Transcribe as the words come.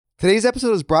Today's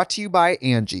episode is brought to you by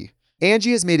Angie.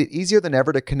 Angie has made it easier than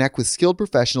ever to connect with skilled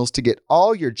professionals to get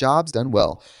all your jobs done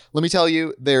well. Let me tell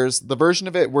you, there's the version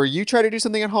of it where you try to do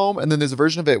something at home, and then there's a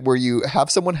version of it where you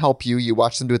have someone help you, you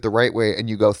watch them do it the right way, and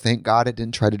you go, thank God I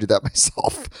didn't try to do that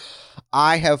myself.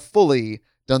 I have fully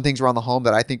done things around the home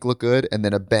that I think look good, and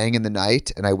then a bang in the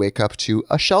night, and I wake up to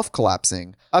a shelf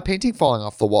collapsing, a painting falling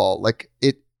off the wall.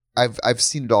 I've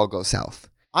seen it all go south.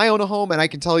 I own a home, and I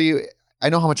can tell you, I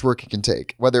know how much work it can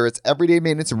take. Whether it's everyday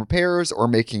maintenance and repairs or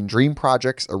making dream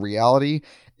projects a reality,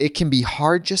 it can be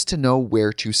hard just to know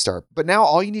where to start. But now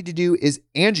all you need to do is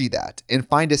Angie that and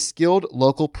find a skilled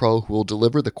local pro who will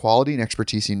deliver the quality and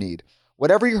expertise you need.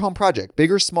 Whatever your home project,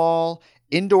 big or small,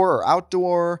 indoor or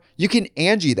outdoor, you can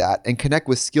Angie that and connect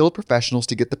with skilled professionals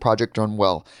to get the project done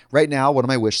well. Right now, one of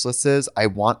my wish lists is I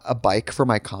want a bike for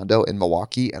my condo in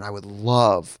Milwaukee, and I would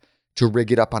love to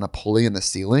rig it up on a pulley in the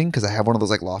ceiling because I have one of those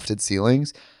like lofted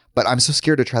ceilings, but I'm so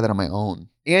scared to try that on my own.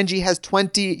 Angie has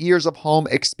 20 years of home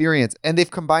experience, and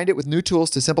they've combined it with new tools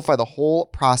to simplify the whole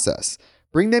process.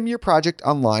 Bring them your project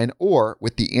online or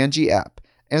with the Angie app.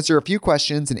 Answer a few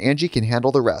questions and Angie can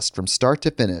handle the rest from start to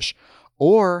finish,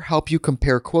 or help you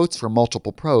compare quotes from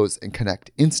multiple pros and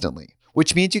connect instantly,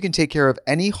 which means you can take care of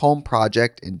any home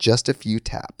project in just a few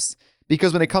taps.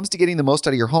 Because when it comes to getting the most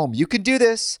out of your home, you can do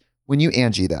this when you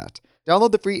Angie that.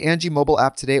 Download the free Angie mobile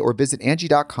app today or visit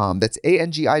Angie.com. That's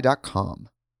ANGI.com.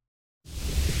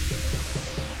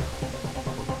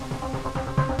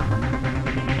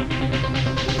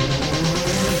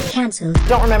 Cancelled.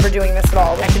 Don't remember doing this at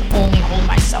all. I can only hold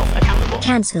myself accountable.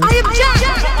 Cancelled. I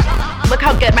object! Look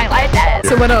how good my life is.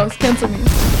 So what else? Cancel me.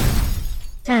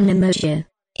 Tana Mojo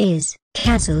is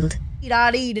cancelled. No,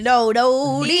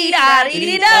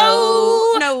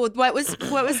 what was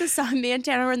the song? Me and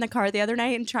Tana were in the car the other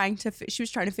night and she was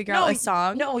trying to figure out a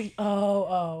song.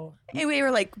 And we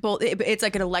were like both. It's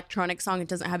like an electronic song. It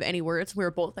doesn't have any words. We were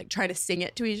both like trying to sing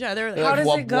it to each other. Like, how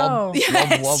does it go?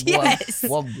 Yes.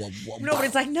 No, but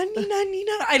it's like na na na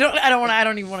na. I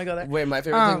don't even want to go there. Wait, my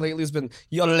favorite thing lately has been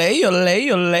yole yole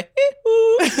yole.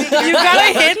 You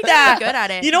gotta hit that. Good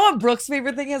at it. You know what Brooke's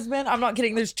favorite thing has been? I'm not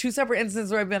kidding. There's 2 separate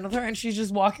instances where I've been with her and she's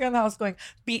just walking around the house going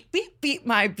beat beat beat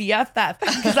my BFF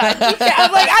because I'm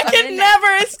like I can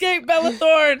never escape Bella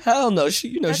Thorne. Hell no,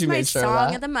 she That's made my sure song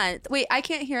of of the month. Wait, I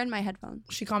can't hear in my headphones.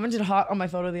 She commented hot on my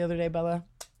photo the other day, Bella.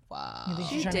 Wow. You think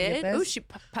she's She trying to get did. this?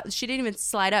 Oh, she didn't even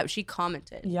slide up. She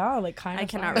commented. Yeah, like kind of. I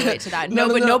cannot relate to that. No,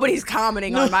 But no. nobody's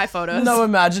commenting on my photos. No,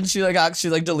 imagine she like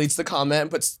actually like deletes the comment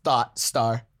and puts thought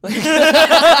star. Dude,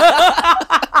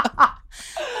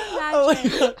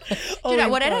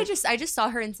 what did I just saw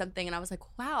her in something and I was like,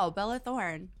 wow, Bella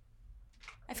Thorne.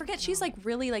 I forget she's like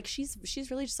really like she's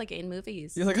really just like in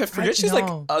movies. You're like, I forget she's like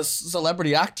a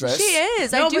celebrity actress. She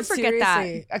is. I do forget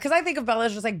that. Because I think of Bella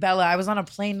as just like Bella. I was on a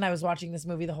plane and I was watching this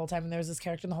movie the whole time and there was this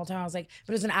character the whole time. I was like,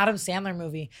 but it was an Adam Sandler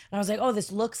movie. And I was like, oh, this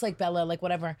looks like Bella, like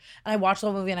whatever. And I watched the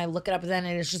whole movie and I look it up then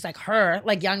and it's just like her,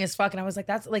 like young as fuck. And I was like,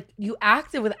 that's like, you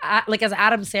acted with like as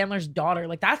Adam Sandler's daughter.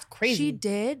 Like that's crazy. She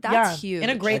did? That's huge. In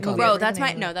a great movie. Bro, that's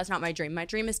not my dream. My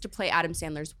dream is to play Adam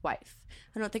Sandler's wife.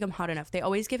 I don't think I'm hot enough. They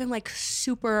always give him like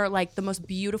super, like the most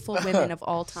beautiful women of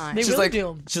all time. They She's really like,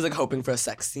 do. she's like hoping for a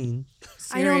sex scene.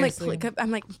 I know, I'm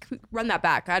like, run that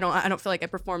back. I don't feel like I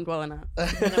performed well enough. No,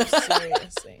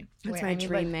 seriously. That's my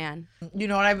dream, man. You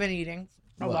know what I've been eating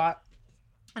a What? lot,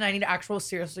 and I need actual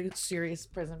serious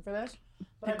prison for this.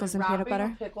 But I've Pickles been and peanut wrapping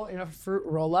butter? a pickle in a fruit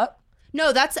roll up,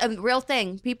 No, that's a real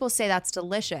thing. People say that's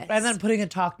delicious. and then putting a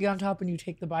Taki on top, and you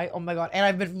take the bite. Oh my god! And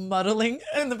I've been muddling,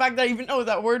 and the fact that I even know what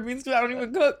that word means because I don't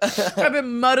even cook. I've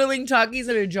been muddling Takis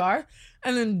in a jar,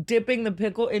 and then dipping the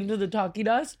pickle into the Taki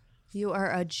dust. You are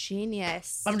a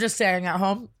genius. I'm just saying at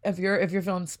home, if you're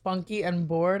feeling spunky and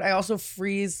bored, I also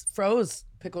froze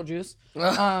pickle juice.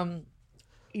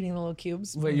 Eating the little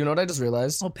cubes. Wait, you know what I just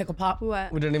realized? Oh, pickle pop.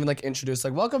 What? We didn't even like introduce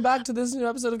like welcome back to this new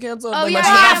episode of Cancelled. Oh, Like, yeah,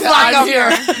 I'm here.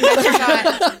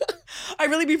 I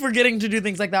really be forgetting to do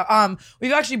things like that.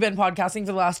 We've actually been podcasting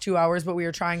for the last 2 hours, but we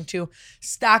are trying to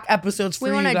stack episodes for We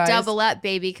you want to guys. double up,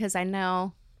 baby, because I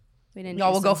know we didn't.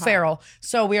 Y'all will do go so hot. feral.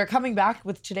 So we are coming back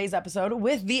with today's episode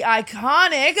with the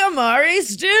iconic Amari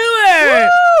Stewart.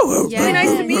 Woo! Yes. Really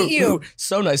nice to meet you.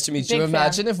 So nice to meet Big you. fan.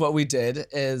 Imagine if what we did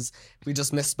is we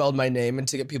just misspelled my name and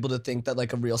to get people to think that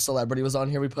like a real celebrity was on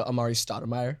here, we put Amari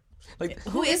Stoudemire. Like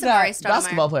Who is that? Amari Stoudemire?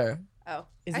 basketball player. Oh,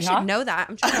 Is I he should hot? know that.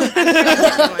 I'm trying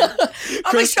to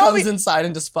Chris show comes me- inside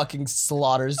and just fucking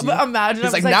slaughters you. But imagine,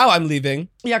 He's I was like, now I'm leaving.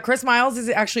 Yeah, Chris Miles is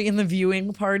actually in the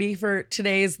viewing party for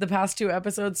the past 2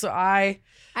 episodes. So I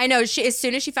know. As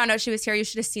soon as she found out she was here, you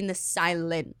should have seen the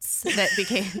silence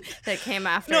that came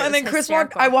after. no, It and was then Chris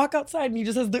hysterical. I walk outside and he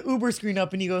just has the Uber screen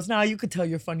up and he goes, "Nah, you could tell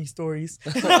your funny stories."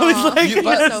 And I was like,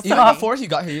 But so even funny. before he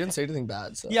got here, you didn't say anything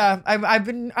bad. So. yeah, I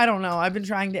don't know. I've been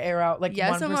trying to air out like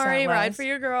Yes, 1% Amari, ride less. for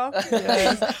your girl.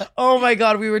 Yes. Oh my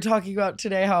God, we were talking about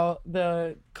today how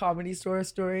the Comedy Store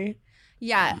story.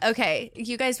 Yeah. Okay.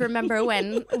 You guys remember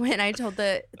when I told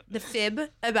the fib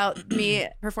about me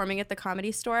performing at the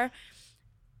Comedy Store?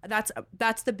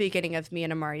 That's the beginning of me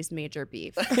and Amari's major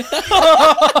beef.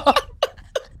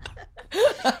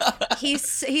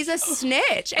 He's a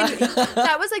snitch, and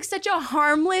that was like such a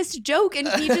harmless joke, and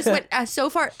he just went so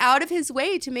far out of his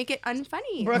way to make it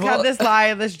unfunny. Brooke had this lie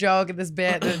and this joke and this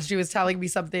bit that she was telling me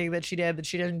something that she did that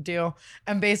she didn't do,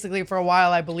 and basically for a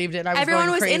while I believed it. And I was Everyone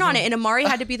going was crazy. in on it, and Amari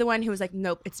had to be the one who was like,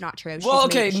 "Nope, it's not true." Well,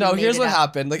 okay, no, here's what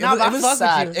happened. Like, No, it but was fuck with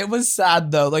sad. you. It was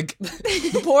sad, though. Like,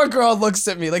 the poor girl looks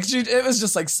at me. Like, it was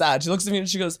just, like, sad. She looks at me and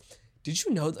she goes, did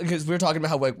you know, because we were talking about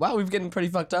how, like, wow, we've getting pretty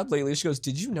fucked up lately. She goes,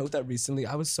 did you know that recently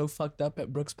I was so fucked up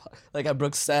at Brooke's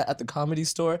set at the Comedy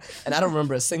Store, and I don't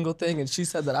remember a single thing, and she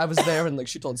said that I was there, and, like,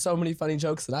 she told so many funny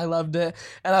jokes, and I loved it,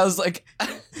 and I was like,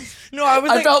 No, I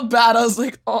was I like, felt bad. I was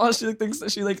like, oh, she thinks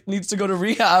that she, like, needs to go to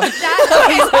rehab.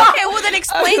 Okay, well then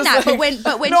explain was that. like-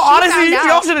 but when no, she honestly, found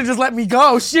y'all out, should have just let me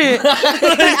go. Shit.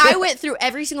 I went through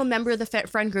every single member of the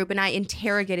friend group and I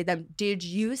interrogated them. Did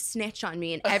you snitch on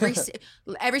me? And every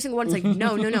single one's like,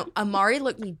 no. Amari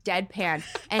looked me deadpan,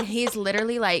 and he's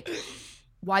literally like,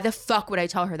 why the fuck would I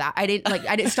tell her that? I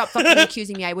didn't stop fucking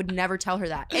accusing me. I would never tell her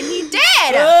that, and he did.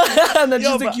 And then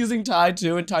Yo, she's but- accusing Ty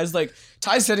too, and Ty's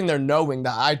sitting there knowing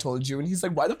that I told you, and he's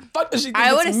like, why the fuck does she think I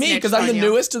it's would've me? Because I'm snitched the on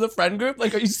you. newest to the friend group.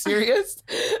 Like, are you serious?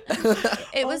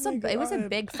 It was my a God.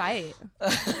 big fight.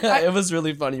 It was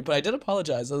really funny, but I did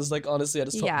apologize. I was like, honestly, I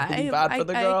just felt Yeah, really bad for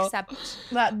the I girl. accept.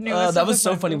 That was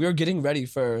so funny. We were getting ready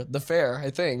for the fair, I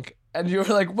think. And you were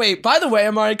like, wait, by the way,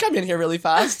 Amari, come in here really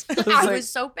fast. I was I like- was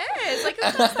so pissed. Like,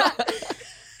 who does that?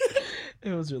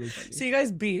 it was really funny. So you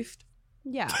guys beefed.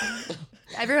 Yeah.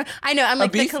 Everyone, I know. I'm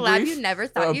like the beef collab brief? you never Or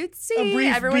thought a- you'd see.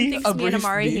 brief Everyone beef? thinks A me and brief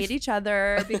Amari beef? hate each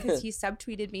other because he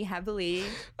subtweeted me heavily.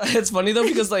 It's funny though,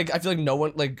 because like I feel like no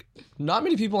one, like not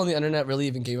many people on the internet really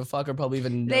even gave a fuck or probably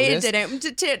even They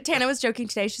noticed. didn't. Tana was joking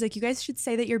today. She's like, "You guys should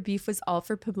say that your beef was all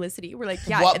for publicity." We're like,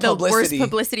 "Yeah, What the publicity? worst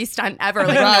publicity stunt ever.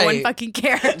 Like, no one Right. fucking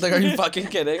cared." Like, are you fucking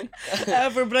kidding?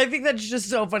 Ever, but I think that's just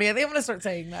so funny. I think I'm gonna start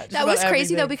saying that. just That about was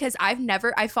crazy though, everything. because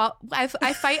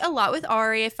I fight a lot with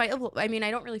Ari. I mean, I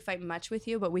don't really fight much with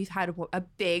you, but we've had a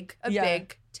big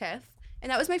tiff,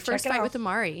 and that was my first it fight out. with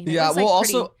Amari. And it Yeah, was, like, well,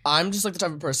 pretty- also, I'm just like the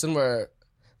type of person where,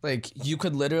 like, you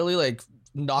could literally like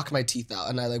knock my teeth out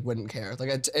and I like wouldn't care. Like,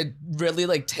 it really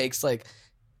like takes like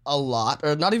a lot,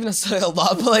 or not even necessarily a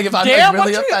lot, but like if I'm Damn, like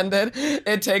really what you- offended,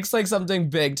 it takes like something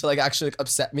big to like actually like,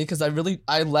 upset me, because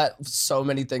I let so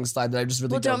many things slide that I just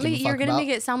really well, don't don't give make a you're fuck gonna about. make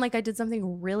it sound like I did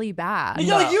something really bad.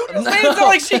 No, No. you just made it sound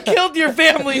like she killed your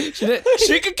family. She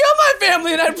could kill my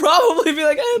family, and I'd probably be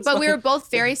like, eh, it's But we fine. were both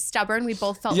very stubborn. We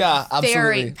both felt Yeah, very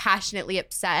absolutely. passionately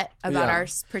upset about Yeah. our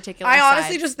particular I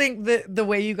honestly side. just think that the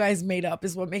way you guys made up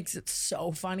is what makes it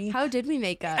so funny. How did we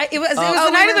make up? It was Oh, the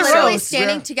we night were of the literally roast.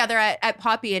 standing Yeah. together at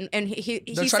Poppy, and he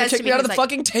They're says trying to kick me me, out of he's the like,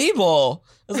 fuking table.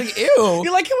 I was like, ew.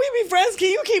 You're like, can we be friends? Can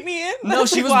you keep me in? No,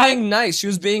 she was Why? being nice. She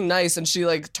was being nice, and she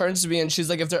like turns to me and she's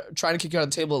like, if they're trying to kick you out of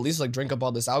the table, at least like drink up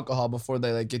all this alcohol before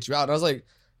they like get you out. And I was like,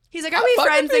 he's like, are we fucking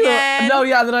friends think about- again? No,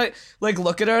 yeah. Then I like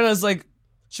look at her and I was like,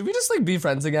 should we just like be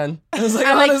friends again? I was like,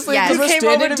 I'm like, honestly, yes. because You we're came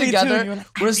over standing to me too, and together. you were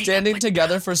like, We're standing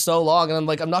together for so long, and I'm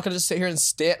like, I'm not gonna just sit here and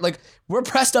stand. Like, we're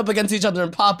pressed up against each other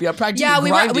and Poppy. I'm practically Yeah, we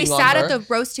grinding on sat her. at the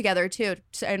roast together too,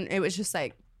 and it was just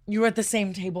like You were at the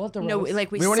same table at the no, roast.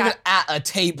 like we We weren't sat. even at a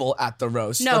table at the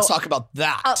roast. No. Let's talk about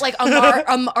that. Like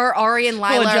or Ari and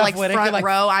Lila Jeff are like Whittaker, front like-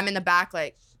 row. I'm in the back,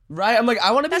 like Right? I'm like,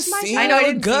 I want to be That's my seen. side. I know, I I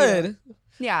didn't look see good.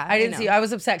 yeah. I didn't know. see you. I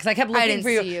was upset because I kept I looking didn't for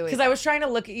you see you because either. I was trying to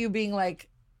look at you, being like,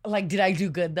 did I do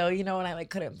good though? You know, and I like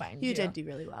couldn't find you. You did do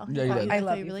really well. Yeah, you did. I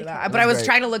love you you really for that. cared. But I was Great.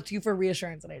 trying to look to you for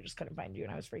reassurance, and I just couldn't find you,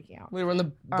 and I was freaking out. We were in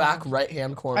the back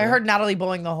right-hand corner. I heard Natalie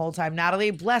bowling the whole time.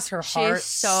 Natalie, bless her heart. She's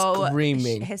so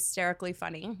Screaming. hysterically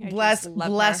funny. I bless just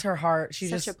love her heart. She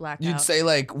Such just a blackout. You'd say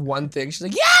like one thing. She's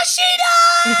like, yeah, she does.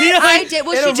 I did.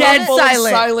 Well, In she a did. room full of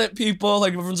silent. silent people.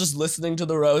 Like everyone's just listening to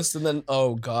the roast, and then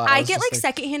oh god. I was get just like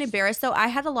secondhand embarrassed though. I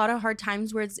had a lot of hard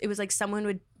times where it was like someone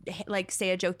would like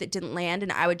say a joke that didn't land,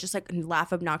 and I would just like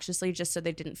laugh obnoxiously just so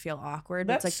they didn't feel awkward.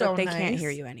 That's it's like so they can't nice. hear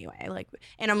you anyway. Like,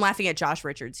 and I'm laughing at Josh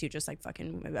Richards, who just like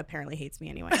fucking apparently hates me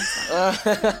anyway. So.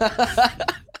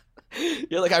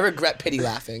 You're like, I regret pity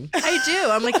laughing. I do.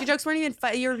 I'm like, your jokes weren't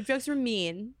even your jokes were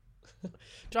mean.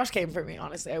 Josh came for me,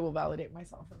 honestly. I will validate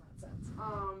myself in that sense.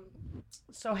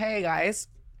 So hey guys.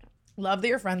 Love that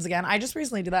you're friends again. I just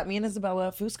recently did that. Me and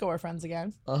Isabella Fusco are friends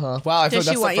again. Wow, I feel Does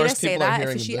like she that's want the you to first say people I'm that?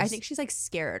 hearing If she, of I this. think she's like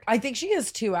scared. I think she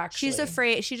is too, actually. She's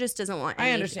afraid. She just doesn't want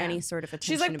I understand. any sort of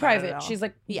attention. She's like about it private. at all. She's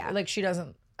like, like she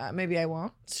doesn't, maybe I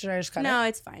won't. Should I just cut it? No,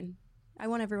 it's fine. I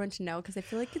want everyone to know because I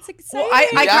feel like it's exciting. Well,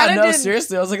 I kinda no, did-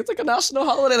 seriously. I was like, it's like a national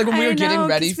holiday. Like when we I were getting know,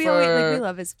 ready 'cause we for we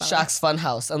love Isabella. Shaq's Fun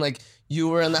House, and like you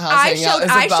were in the house hanging out.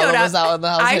 I Isabella showed up. was out in the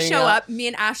house I hanging show out. up. Me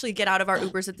and Ashley get out of our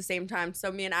Ubers at the same time.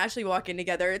 So me and Ashley walk in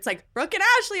together. It's like Brooke and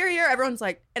Ashley are here. Everyone's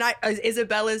like, and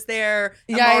Isabella's there.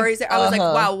 Yeah, Amari's there. I was like,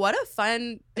 uh-huh. wow, what a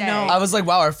fun day. No. I was like,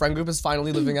 wow, our friend group is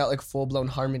finally living out like full blown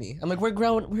harmony. I'm like, we're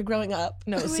growing up.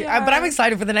 No, We but I'm are.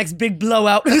 excited for the next big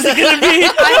blowout. Who's it gonna be?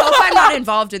 I hope I'm not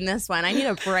involved in this one. I need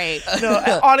a break.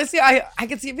 No, honestly, I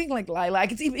could see it being like Lila. I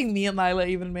could see it being me and Lila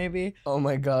even maybe. Oh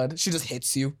my god, she just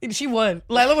hits you. She would.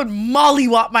 Lila would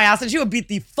mollywop my ass and she would beat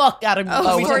the fuck out of me.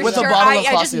 Oh, with for a- with a sure. bottle of I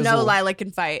just Clausia's know Wool. Lila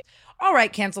can fight. All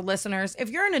right, canceled listeners. If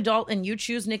you're an adult and you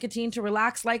choose nicotine to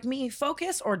relax like me,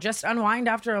 focus, or just unwind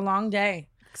after a long day.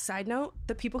 Side note,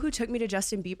 the people who took me to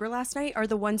Justin Bieber last night are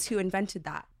the ones who invented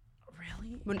that.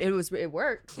 Really? When it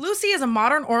worked. Lucy is a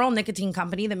modern oral nicotine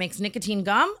company that makes nicotine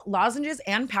gum, lozenges,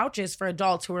 and pouches for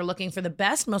adults who are looking for the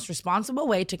best, most responsible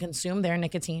way to consume their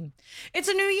nicotine. It's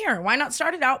a new year. Why not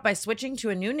start it out by switching to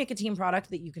a new nicotine product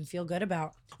that you can feel good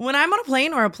about? When I'm on a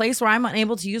plane or a place where I'm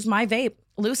unable to use my vape,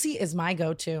 Lucy is my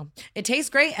go-to. It tastes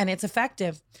great and it's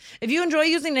effective. If you enjoy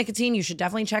using nicotine, you should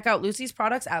definitely check out Lucy's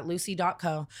products at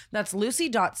lucy.co. That's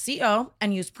lucy.co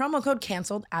and use promo code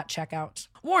canceled at checkout.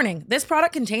 Warning, this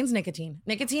product contains nicotine.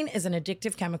 Nicotine is an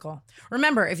addictive chemical.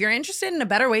 Remember, if you're interested in a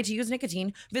better way to use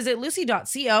nicotine, visit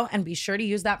lucy.co and be sure to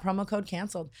use that promo code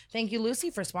canceled. Thank you, Lucy,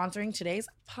 for sponsoring today's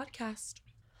podcast.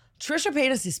 Trisha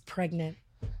Paytas is pregnant.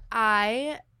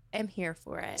 I am here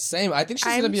for it. Same. I think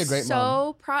she's gonna be a great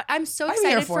mom. I'm so I'm here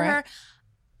excited for for it. her.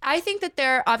 I think that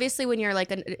they're obviously when you're like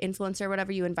an influencer or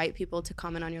whatever, you invite people to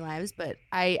comment on your lives. But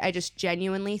I just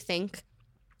genuinely think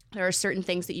there are certain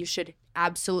things that you should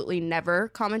absolutely never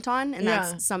comment on. And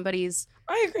Yeah. that's somebody's,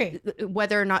 I agree.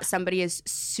 whether or not somebody is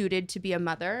suited to be a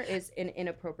mother is an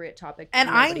inappropriate topic. That And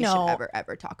I nobody know- should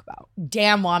ever talk about.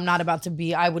 Damn well I'm not about to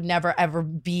be. I would never ever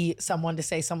be someone to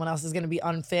say someone else is going to be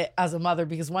unfit as a mother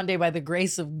because one day by the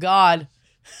grace of God,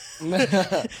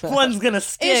 one's going to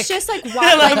stick. It's just like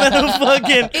why And I'm like, gonna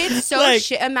fucking, it's so like,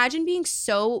 shit. Imagine being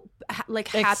so like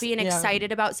happy and yeah.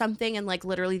 excited about something, and like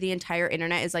literally the entire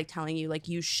internet is like telling you like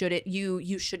you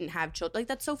shouldn't have children. Like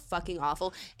that's so fucking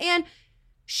awful. And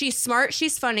she's smart.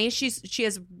 She's funny. She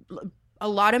has a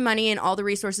lot of money and all the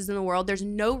resources in the world. There's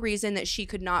no reason that she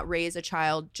could not raise a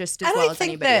child just as And well I as think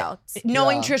anybody that else.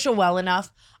 knowing Yeah. Trisha well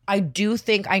enough, I do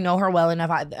think I know her well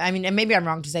enough. I mean, and maybe I'm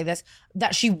wrong to say this,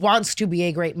 that she wants to be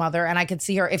a great mother. And I could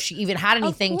see her if she even had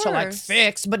anything to like course.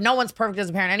 fix, but no one's perfect as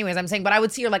a parent anyways, I'm saying, but I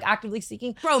would see her like actively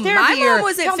seeking Bro, my therapy or mom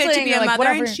wasn't fit to counseling be or, a like, mother,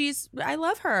 whatever. and I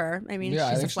love her. I mean, Yeah, I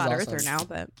she's a think she's flat awesome. earther now,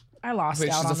 but I lost Wait,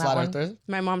 out she's a on that flat one. earther.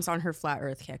 my mom's on her flat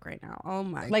earth kick right now. Oh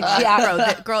my Like, god, yeah. bro,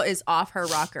 that girl is off her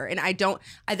rocker, and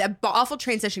that awful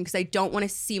transition because I don't want to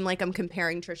seem like I'm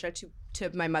comparing Trisha to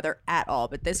my mother at all.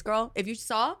 But this girl, if you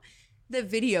saw the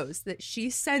videos that she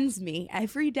sends me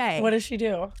every day, What does she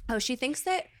do? oh, she thinks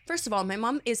that first of all, my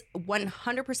mom is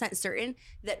 100% certain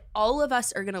that all of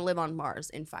us are gonna live on Mars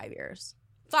in 5 years.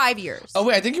 5 years. Oh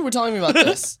wait, I think you were telling me about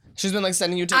this. She's been like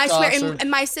sending you TikToks. I swear, or- and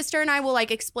my sister and I will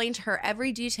like explain to her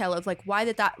every detail of like why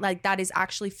that is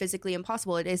actually physically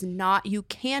impossible. It is not. You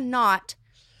cannot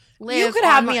live. You could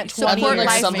have on me Mar- at 20 support years.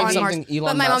 life Something- on Mars. something Elon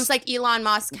But my mom's Musk. like Elon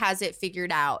Musk has it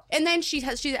figured out, and then she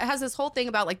has this whole thing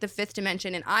about like the fifth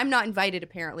dimension, and I'm not invited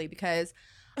apparently because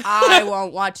I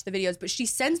won't watch the videos. But she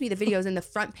sends me the videos, and the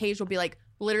front page will be like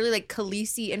literally like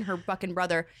Khaleesi and her fucking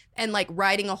brother, and like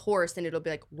riding a horse, and it'll be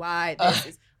like why this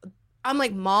is. I'm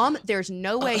like, Mom, there's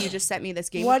no way you just sent me this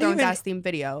Game What of Thrones even- ass theme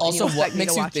video. and Also, you what expect me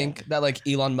makes to you watch think it. that like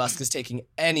Elon Musk is taking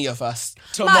any of us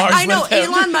to Mars? I know with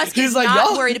him? Elon Musk He's is like, not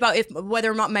y'all- worried about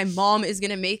whether or not my mom is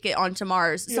gonna make it onto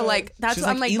Mars. So like that's She's what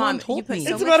I'm like, like, Elon Mom, told you put me.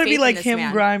 so It's much about to faith be in like this him,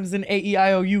 man. Grimes, and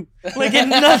AEIOU. Like, and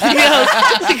nothing else.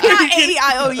 Not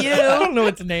I AEIOU. don't know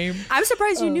its name. I'm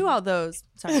surprised you knew all those.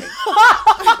 Sorry.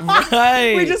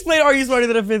 Right. We just played Are You Smarter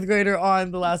Than a Fifth Grader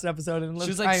on the last episode. And She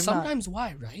was I like, am not. sometimes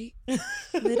why, right?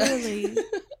 Literally.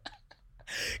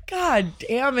 God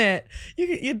damn it.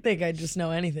 You'd think I'd just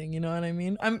know anything, you know what I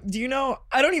mean? Do you know,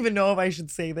 I don't even know if I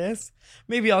should say this.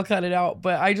 Maybe I'll cut it out,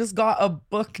 but I just got a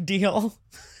book deal.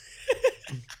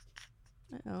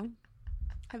 Uh-oh.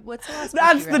 What's the last book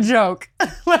That's you the read? joke.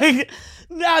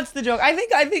 That's the joke. I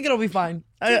think it'll be fine.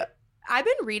 I've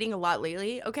been reading a lot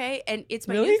lately, okay? And it's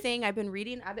my Really? new thing. I've been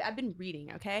reading,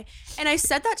 okay? And I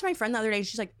said that to my friend the other day.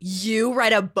 She's like, you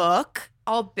read a book?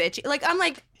 All bitchy. Like, I'm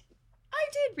like, I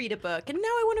did read a book, and now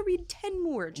I want to read 10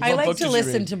 more. I What like book to did you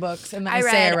listen read? to books, and then I I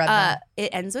say I read read them. It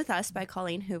Ends With Us by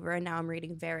Colleen Hoover, and now I'm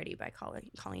reading Verity by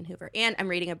Colleen Hoover. And I'm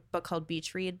reading a book called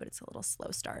Beach Read, but it's a little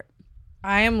slow start.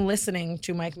 I am listening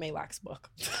to Mike Malak's book.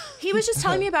 He was just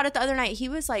telling me about it the other night. He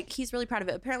was like, he's really proud of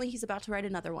it. Apparently, he's about to write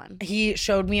another one. He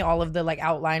showed me all of the like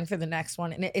outline for the next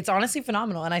one, and it's honestly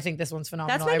phenomenal. And I think this one's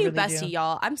phenomenal. That's my I new really bestie, do.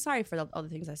 y'all. I'm sorry for all the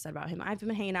things I said about him. I've been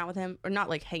hanging out with him, or not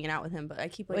like hanging out with him, but I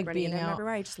keep like Like, running being into him out.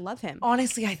 everywhere. I just love him.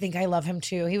 Honestly, I think I love him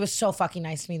too. He was so fucking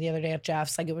nice to me the other day at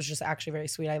Jeff's. Like, it was just actually very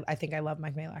sweet. I think I love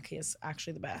Mike Malak. He is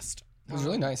actually the best. He's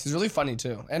really nice. He's really funny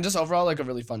too, and just overall like a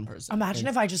really fun person. Imagine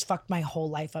if I just fucked my whole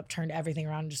life up, turned everything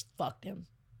around, and just fucked him.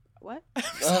 What?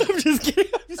 I'm just kidding.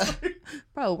 I'm sorry.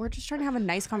 Bro, we're just trying to have a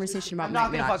nice conversation about I'm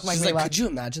not Mike gonna Malak. fuck Mike She's like, Malak. could you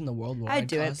imagine the world war? I'd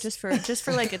do it just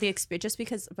for like the experience, just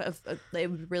because it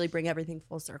would really bring everything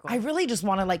full circle. I really just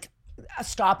want to like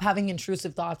stop having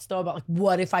intrusive thoughts though about like,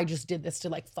 what if I just did this to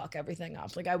like fuck everything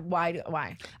up? Like, why?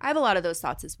 I have a lot of those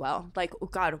thoughts as well. Like, oh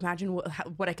God, imagine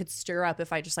what I could stir up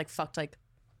if I just like fucked like.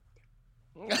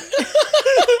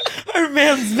 Our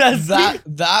man's best.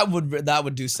 That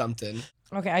would do something.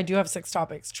 Okay, I do have 6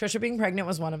 topics. Trisha being pregnant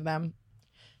was one of them.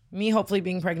 Me hopefully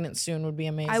being pregnant soon would be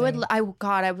amazing.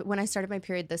 When I started my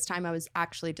period this time, I was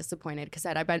actually disappointed because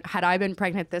had I been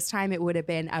pregnant this time, it would have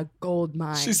been a gold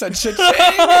mine. She said shit.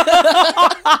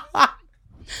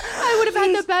 I would have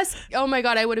had the best. Oh my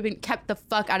God, I would have been kept the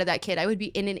fuck out of that kid. I would be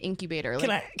in an incubator.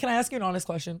 Like, Can I ask you an honest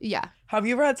question? yeah. Have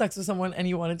you ever had sex with someone and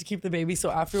you wanted to keep the baby, so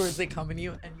afterwards they come in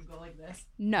you and you go like this?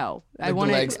 No. Like I the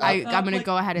want legs to. up? I'm gonna Like,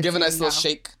 go ahead and Give a say nice little no.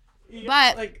 shake.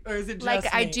 But like, or is it just like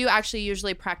I me? do actually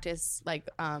usually practice like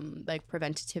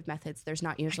preventative methods. There's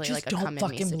not usually Just like a don't come in me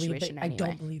fucking believe situation it. anyway. I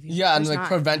don't believe you. Yeah, and There's like not.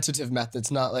 preventative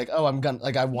methods, not like I want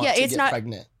Yeah, to it's get not-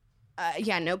 pregnant.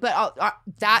 Yeah, no, but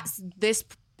this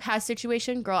past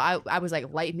situation, girl, I was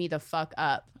like, light me the fuck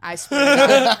up. I swear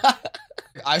to God.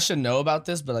 I should know about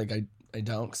this, but like I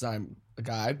don't because I'm a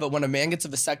guy. But when a man gets a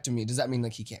vasectomy, does that mean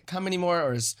like he can't come anymore,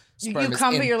 or his sperm you is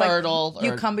come, but you're like infertile?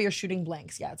 you or- come, but you're shooting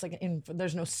blanks. Yeah, it's like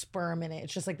there's no sperm in it.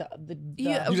 It's just like the You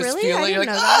You just really? feel I it, you're didn't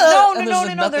like, know "Ah!" that. and no. there's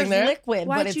There's nothing there? liquid.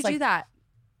 Why'd but it's you like, do that?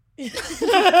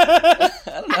 I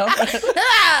don't know.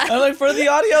 I'm like, for the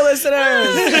audio listeners.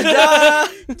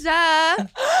 Duh.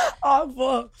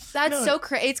 Awful. That's No. so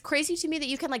crazy. It's crazy to me that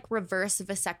you can like reverse a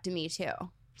vasectomy too.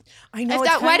 I know. If it's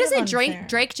that, why kind of doesn't unfair.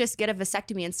 Drake just get a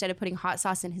vasectomy instead of putting hot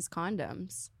sauce in his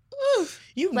condoms?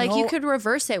 You Like know, you could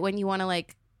reverse it when you want to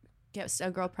like get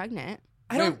a girl pregnant.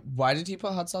 I Wait, don't. why did he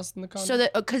put hot sauce in the condom? So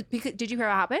that because did you hear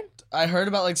what happened? I heard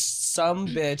about like some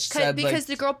bitch said Because like,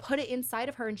 the girl put it inside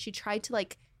of her and she tried to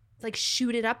like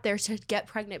shoot it up there to get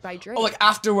pregnant by Drake. oh, like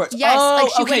afterwards. Yes, oh,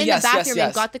 like she okay, went in yes, the bathroom yes,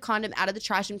 and got the condom out of the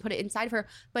trash and put it inside of her,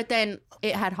 but then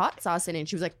it had hot sauce in it and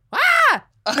she was like, ah!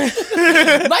 My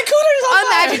cooter's on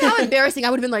Imagine fire. how embarrassing. I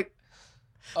would have been like,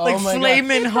 Oh Like my God.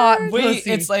 flaming hot Wait,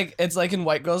 pussy. it's like in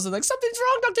White Girls. They're like, something's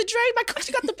wrong, Dr. Dre. My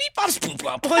coochie got the beep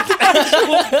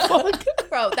on.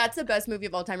 bro, that's the best movie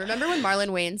of all time. Remember when Marlon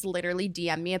Wayans literally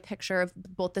DM'd me a picture of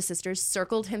both the sisters,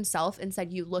 circled himself and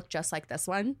said, you look just like this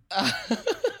one?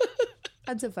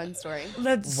 That's a fun story.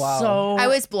 That's Wow. so. I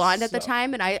was blonde at the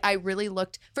time, and I really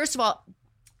looked. First of all,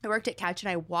 I worked at Catch,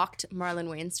 and I walked Marlon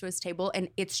Wayans to his table, and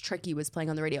It's Tricky was playing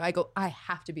on the radio. I go, I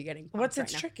have to be getting pumped What's right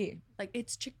It's now. Tricky? Like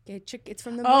it's it's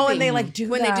from the Oh, movie. and they like do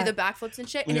when that. they do the backflips and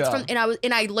shit, and it's Yeah. from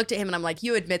and I looked at him and I'm like,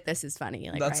 you admit this is funny,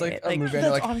 like That's right? like a movie. I that's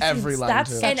know like honestly- every line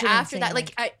that's to it. such And an after insane, that,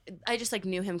 like I just like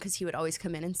knew him because he would always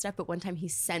come in and stuff. But one time he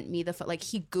sent me the like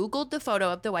he Googled the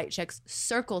photo of the white chicks,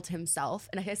 circled himself,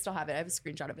 and I still have it. I have a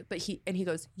screenshot of it. But he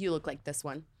goes, "You look like this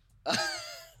one."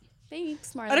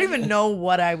 Thanks, Marlon. I don't even know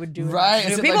what I would do. Right,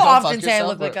 is it People like, don't often fuck say I yourself,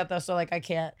 look like or- that though, so like I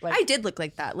can't. Like, I did look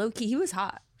like that. Low key, he was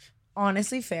hot.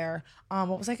 honestly, fair.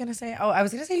 What was I gonna say? Oh, I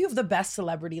was gonna say you have the best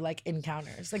celebrity like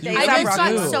encounters. Like the You I A$AP just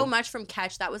Rocky got movie. so much from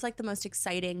Catch. That was like the most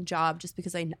exciting job, just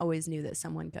because I always knew that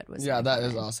someone good was. Yeah, gonna that come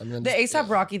is in. awesome. And The just- A$AP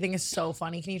Rocky thing is so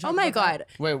funny. Can you talk Oh my about that? god,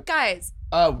 Wait. guys.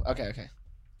 Oh, okay.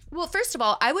 Well, first of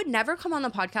all, I would never come on the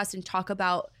podcast and talk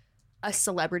about a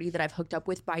celebrity that I've hooked up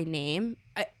with by name.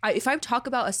 If I talk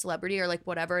about a celebrity or like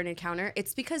whatever, an encounter,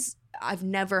 it's because I've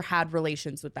never had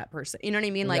relations with that person. You know what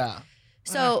I mean? Like, Yeah.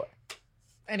 so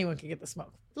Anyone can get the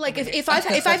smoke. Like if I've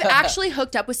actually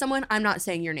hooked up with someone, I'm not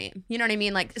saying your name. You know what I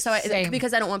mean? Like so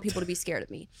because I don't want people to be scared of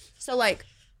me. So like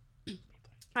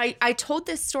I told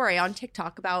this story on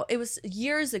TikTok about, it was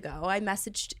years ago. I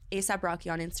messaged A$AP Rocky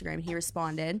on Instagram and he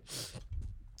responded.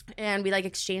 And we like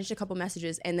exchanged a couple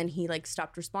messages and then he like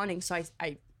stopped responding. So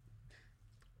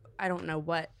I don't know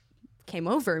what came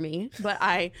over me, but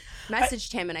I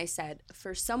messaged him and I said,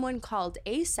 for someone called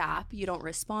A$AP, you don't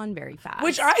respond very fast.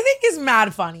 Which I think is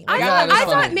mad funny. Like, I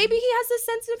thought maybe he has a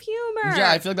sense of humor.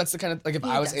 Yeah, I feel like that's the kind of, like if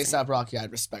I was A$AP Rocky,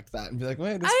 I'd respect that and be like,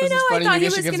 wait, this I person's know, funny. I thought Maybe he I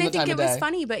should was give gonna him the think time it of was day.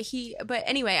 funny, but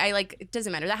anyway, I like, it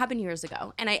doesn't matter. That happened years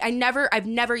ago. And I've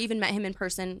never even met him in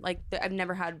person. Like I've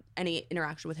never had any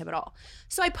interaction with him at all.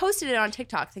 So I posted it on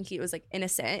TikTok thinking it was like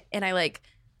innocent. And I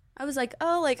was like,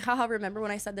 oh, like, haha, remember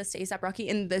when I said this to A$AP Rocky?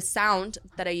 And the sound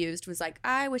that I used was like,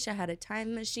 I wish I had a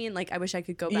time machine. Like, I wish I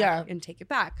could go back and take it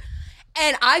back.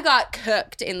 And I got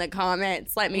cooked in the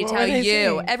comments, let me tell you.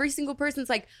 Saying? Every single person's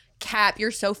like, Cap,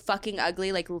 you're so fucking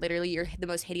ugly. Like, literally, you're the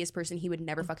most hideous person. He would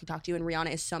never fucking talk to you. And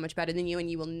Rihanna is so much better than you. And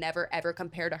you will never, ever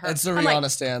compare to her. It's the I'm Rihanna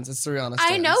like, stans. It's the Rihanna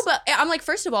stans. I know, but I'm like,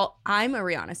 first of all, I'm a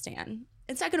Rihanna stan.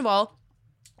 And second of all,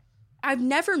 I've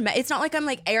never met. It's not like I'm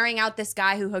like airing out this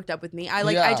guy who hooked up with me.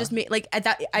 I just made like at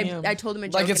that. I told him a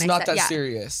joke. Like it's and not I said, that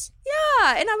serious.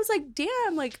 Yeah, and I was like,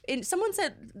 damn. Like, and someone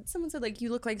said like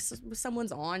you look like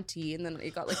someone's auntie, and then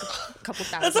it got like a couple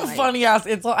thousand. That's a likes. funny ass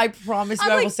insult. I promise you,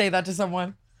 I'm I like- will say that to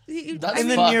someone That's in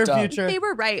the fucked near up. future. They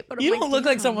were right, but I'm You like, don't look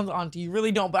like damn. someone's auntie. You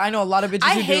really don't. But I know a lot of bitches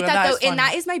I who hate do, that though, and and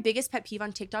that is my biggest pet peeve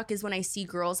on TikTok is when I see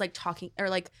girls like talking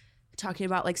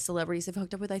about like celebrities they've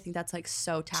hooked up with. I think that's like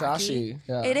so tacky. Trashy.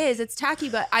 Yeah. It is. It's tacky,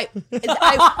 but I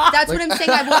that's what I'm saying.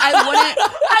 I wouldn't.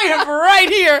 I am right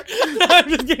here. I'm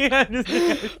just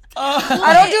kidding.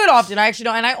 I don't do it often. I actually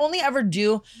don't, and I only ever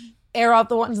do air out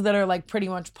the ones that are like pretty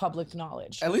much public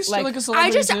knowledge. At least like, you're like a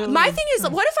celebrity. My thing is,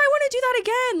 what if I want to do that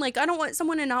again? Like, I don't want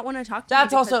someone to not want to talk to me.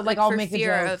 That's because, also, like, I'll for make a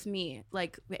fear joke. of me,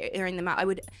 like airing them out. I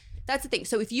would. That's the thing.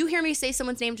 So if you hear me say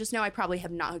someone's name, just know I probably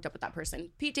have not hooked up with that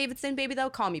person. Pete Davidson, baby, though,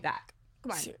 call me back.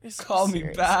 Come on. Call me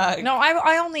back. No,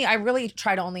 I really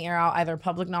try to only air out either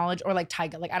public knowledge or like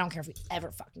Tyga. Like I don't care if we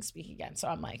ever fucking speak again. So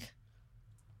I'm like,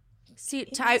 See,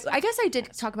 I guess I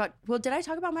did talk about. Well, did I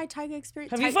talk about my Tyga experience?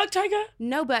 have you fucked Tyga?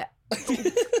 No, but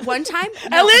one time.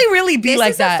 LA really be This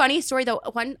like is that. a funny story though.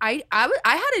 I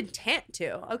had intent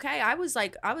to. Okay, I was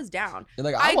down. You're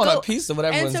like, I want a piece of what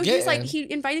everyone's And so getting. he's like,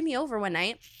 he invited me over one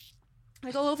night.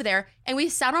 I go over there and we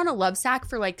sat on a love sack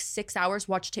for like 6 hours,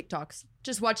 watched TikToks.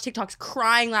 Just watched TikToks,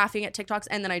 crying, laughing at TikToks,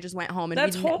 and then I just went home and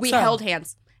That's we wholesome. held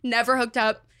hands. Never hooked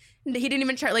up. He didn't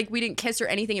even try, like we didn't kiss or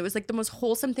anything. It was like the most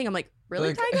wholesome thing. I'm like, really,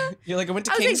 Like, Tyga? you're like, I went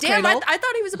to I was King's like, damn, Cradle. I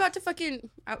thought he was about to fucking.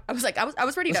 I was like, I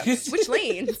was ready to switch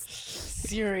lanes.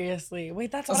 Seriously, wait,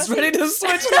 that's I was honestly- ready to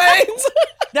switch lanes.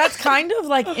 That's kind of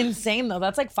like insane though.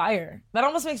 That's like fire. That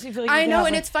almost makes me feel like you I could know, have,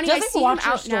 and like- it's funny. Do you I ever see him watch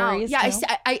your out now. stories, Yeah, too?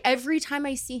 I every time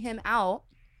I see him out,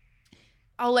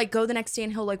 I'll like go the next day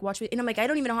and he'll like watch me, and I'm like, I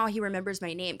don't even know how he remembers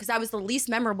my name because I was the least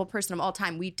memorable person of all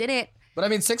time. We didn't. But I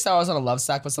mean, 6 hours on a love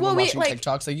sack with someone Well, we, watching like-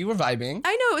 TikToks, like you were vibing.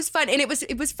 I know it was fun, and it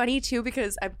was funny too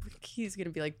because he's gonna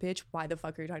be like, bitch, why the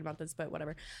fuck are you talking about this? But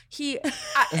whatever. He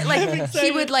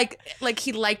he would like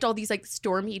he liked all these like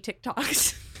stormy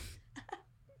TikToks.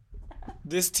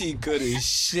 This tea good as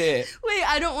shit. Wait,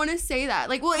 I don't want to say that.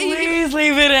 Like, well, Please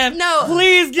leave it in. No.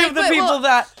 Please give Like, the but- people well-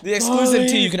 that. The exclusive tea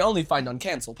Please. you can only find on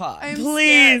Cancel Pod. I'm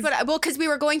Please. scared, but because we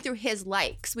were going through his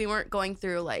likes, we weren't going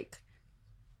through like.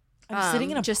 I'm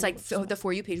sitting in a just pool like of stuff. the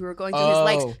For You page. We were going through his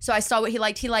likes, Oh. so I saw what he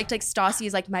liked. He liked like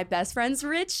Stassi's like my best friend's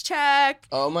rich check.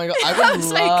 Oh my god, I I would was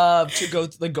like- love to go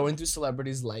like going through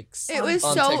celebrities' likes. It was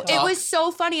on so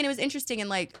TikTok. funny and it was interesting and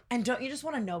like And don't you just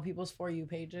want to know people's For You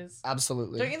pages?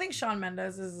 Absolutely. Don't you think Shawn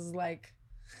Mendes is like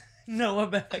Noah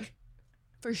Beck?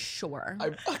 for sure. I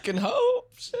fucking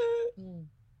hope. Shit. Mm.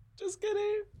 Just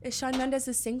kidding. Is Shawn Mendes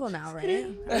is single now, right?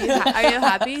 Are you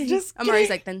happy? Just Amari's kidding.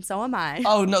 like, then so am I.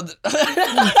 Oh no.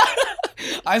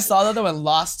 I saw that though and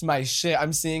lost my shit.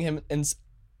 I'm seeing him in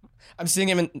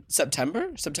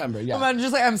September. Yeah. Imagine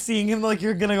just like I'm seeing him like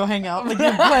you're gonna go hang out like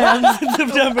your plans in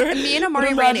September. Me and Amari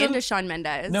But ran imagine- into Shawn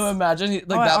Mendes. No, imagine like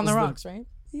Oh, that on was the rocks, right?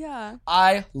 Yeah.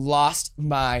 I lost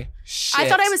my shit. I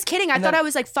thought I was kidding. I And thought then- I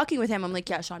was like fucking with him. I'm like,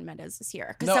 yeah, Shawn Mendes is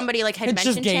here. Because No, somebody like had it's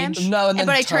just mentioned him. Gage. No, and then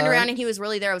But I turned turned- around and he was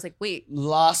really there. I was like, wait.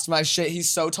 Lost my shit. He's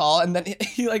so tall, and then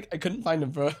he like I couldn't find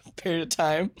him for a period of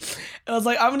time. And I was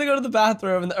like, I'm gonna go to the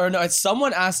bathroom, or no,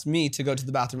 someone asked me to go to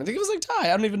the bathroom. I think it was like Ty.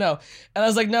 I don't even know. And I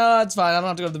was like, no, it's fine. I don't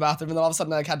have to go to the bathroom. And then all of a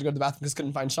sudden, I had to go to the bathroom because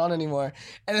couldn't find Sean anymore.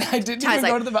 And then I didn't Ty's even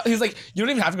go like- to the bathroom. He was like, you don't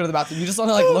even have to go to the bathroom. You just want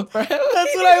to like look for him.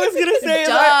 That's what I was gonna say. is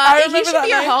Duh. I He remember should that be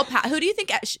your night. hall pass. Who do you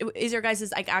think is your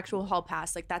guys' like actual hall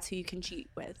pass? Like that's who you can cheat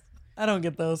with. I don't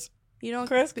get those. You don't,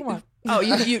 Chris, come on. Oh,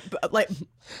 you like.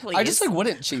 Please. I just like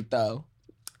wouldn't cheat though.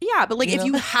 Yeah, but like if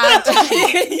you have to,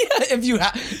 Yeah, if you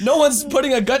have, no one's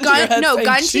putting a gun to your head. No, saying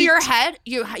gun to cheat. your head.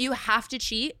 You have to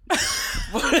cheat.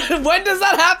 When does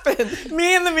that happen?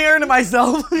 Me in the mirror to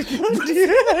myself.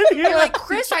 You're like,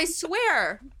 Chris, I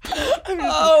swear.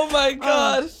 Oh my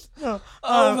god.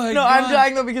 Oh my no, god. I'm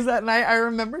dying though because that night I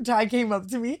remember Ty came up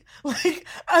to me like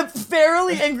I'm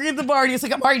fairly angry at the bar. And he's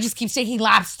like, Amari just keeps taking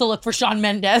laps to look for Shawn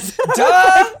Mendes.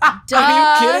 Duh. Are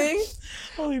you kidding?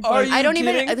 Holy fuck. Are you I don't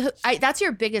kidding? even. That's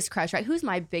your biggest crush, right? Who's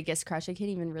my biggest crush? I can't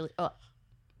even really. Oh,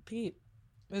 Pete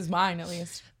is mine at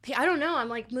least. I don't know. I'm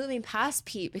like moving past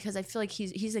Pete because I feel like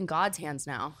he's in God's hands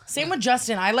now. Same with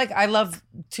Justin. I love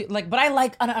to like, but I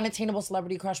like an unattainable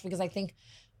celebrity crush because I think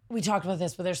we talked about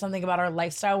this, but there's something about our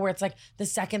lifestyle where it's like the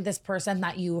second this person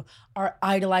that you are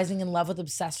idolizing, in love with,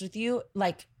 obsessed with you,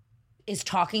 like is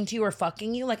talking to you or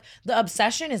fucking you, like the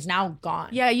obsession is now gone.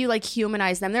 Yeah, you like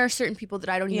humanize them. There are certain people that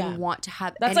I don't even want to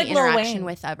have That's any like Lil interaction Wayne.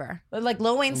 with ever. Like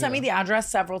Lil Wayne sent me the address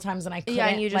several times and I couldn't. Yeah,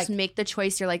 and you just like, make the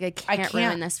choice. You're like, I can't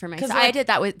ruin this for myself. like, I did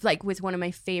that with one of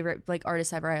my favorite like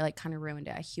artists ever. I like kind of ruined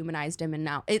it. I humanized him, and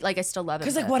now I still love him.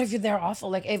 Because like, what if they're awful?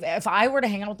 Like if I were to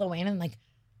hang out with Lil Wayne and like,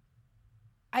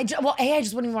 I just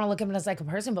wouldn't even want to look at him as like a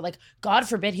person, but like, God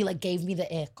forbid he like gave me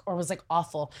the ick or was like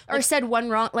awful. Or Like, said one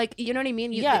wrong, like, you know what I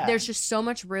mean? Yeah. There's just so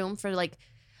much room for like,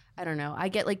 I don't know. I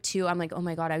get like two, I'm like, oh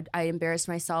my God, I embarrassed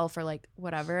myself or like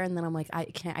whatever. And then I'm like, I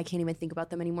can't even think about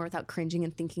them anymore without cringing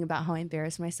and thinking about how I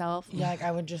embarrassed myself. yeah, like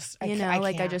I would just,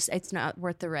 it's not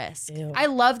worth the risk. Ew. I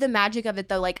love the magic of it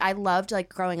though. Like I loved like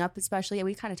growing up, especially, and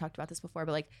we kind of talked about this before,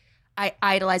 but like I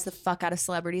idolize the fuck out of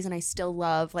celebrities and I still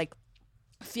love like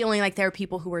feeling like there are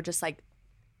people who are just like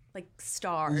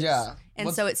stars. Yeah.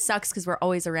 And so it sucks because we're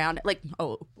always around. Like,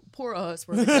 oh, poor us.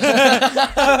 But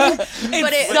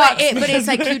it's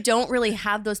like you don't really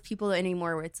have those people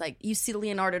anymore where it's like you see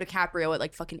Leonardo DiCaprio at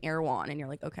like fucking Erewhon and you're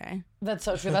like, okay. That's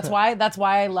so true. That's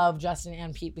why I love Justin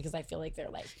and Pete because I feel like they're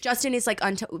like Justin is like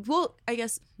well, I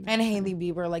guess. And Hailey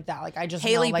Bieber like that. Like I just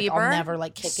Hailey know, like, Bieber, I'll never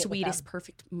like kick sweetest, it with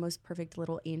perfect, most perfect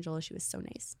little angel. She was so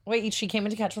nice. them. Wait, she came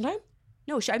into Catch one time?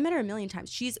 No, I met her a million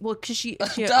times. Because she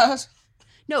Duh.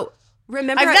 no.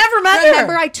 Remember, I've never met her.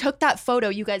 Remember, I took that photo.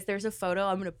 You guys, there's a photo.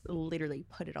 I'm gonna literally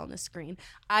put it on the screen.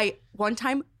 One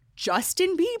time,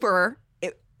 Justin Bieber,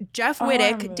 Jeff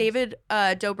Wittick, David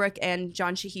Dobrik, and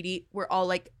John Shahidi were all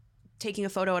like taking a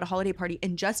photo at a holiday party,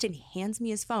 and Justin hands me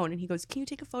his phone and he goes, "Can you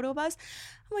take a photo of us?"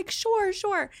 I'm like, "Sure."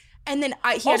 And then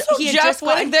he had Jeff just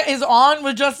Wittick that is on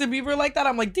with Justin Bieber like that.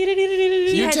 I'm like,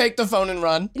 You take the phone and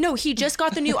run. No, he just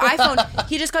got the new iPhone.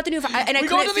 He just got the new iPhone. And I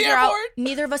couldn't figure out,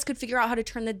 neither of us could figure out how to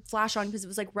turn the flash on because it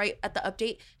was like right at the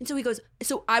update. And so he goes,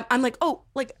 so I'm like, oh,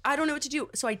 like, I don't know what to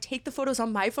do. So I take the photos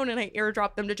on my phone and I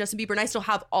airdrop them to Justin Bieber and I still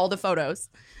have all the photos.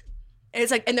 And it's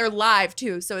like, and they're live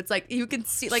too. So it's like, you can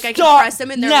see, like I can press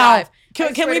them and they're live. Can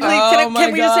we please, God.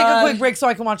 can we just take a quick break so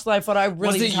I can watch the live photo? I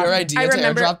really Was it your idea to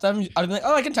airdrop them? I'd be like,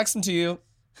 oh, I can text them to you.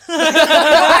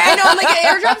 I know, I'm like,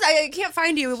 airdrops, I can't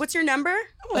find you. What's your number?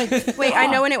 Wait, I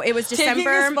know when it was December.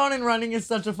 Taking his phone and running is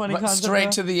such a funny concept.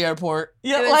 Straight to the airport.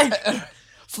 Yeah, like,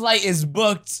 Flight is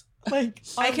booked. like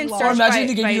I can unlocked. Or search imagine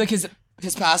he gave you like his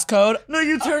passcode. No,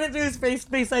 you turn it to his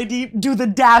face ID, do the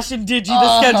dash and digi.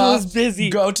 The schedule is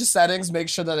busy. Go to settings, make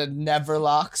sure that it never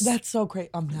locks. That's so great.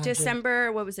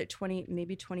 December, what was it?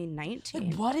 2019.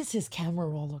 Like, what does his camera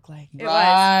roll look like? It was.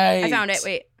 I found it.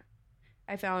 Wait.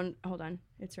 Hold on.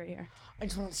 It's right here. I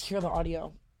just want to hear the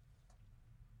audio.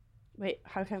 Wait,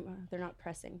 how come they're not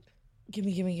pressing? Give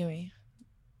me.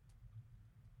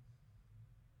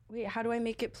 Wait, how do I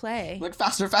make it play? Like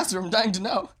faster, I'm dying to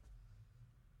know.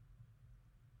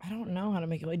 I don't know how to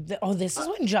make it. Like, oh, this is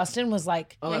when Justin was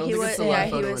like, He was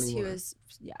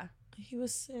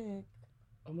sick.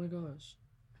 Oh my gosh.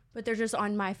 But they're just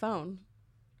on my phone.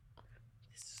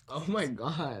 Oh my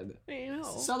god. I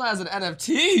know. Sell that as an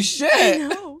NFT. Shit. I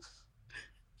know.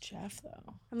 Jeff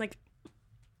though. I'm like,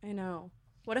 I know.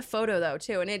 What a photo though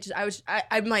too. And it just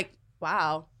I'm like,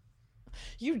 wow.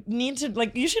 You need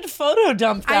to you should photo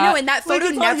dump that. I know, and that photo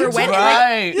never went.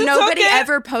 Right. Like, nobody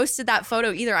ever posted that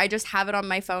photo either. I just have it on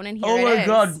my phone, and here it is. Oh my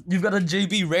god, you've got a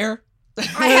JB Rare.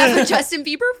 I have a Justin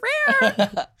Bieber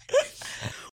Rare.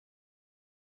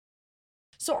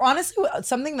 So honestly,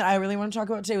 something that I really want to talk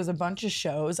about today was a bunch of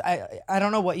shows. I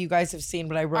don't know what you guys have seen,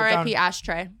 but I wrote down. R.I.P.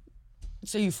 Ashtray.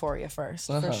 So Euphoria first,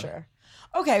 for sure.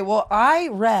 Okay, well, I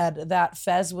read that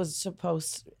Fez was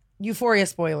supposed. Euphoria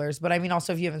spoilers, but I mean,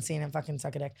 also if you haven't seen it, fucking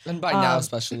suck a dick. And by now,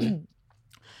 especially.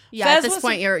 Yeah, Fez at this was-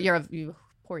 point, you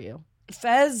poor you.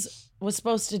 Fez was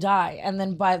supposed to die, and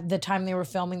then by the time they were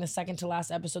filming the second to last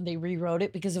episode, they rewrote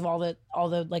it because of all the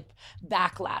like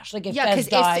backlash. Like if Fez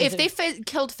dies, if they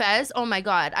killed Fez, oh my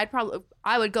god,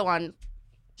 I would go on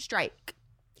strike.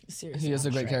 Seriously, he is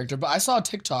a great character. But I saw a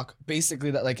TikTok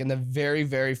basically that like in the very,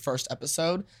 very first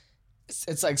episode,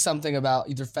 it's like something about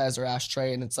either Fez or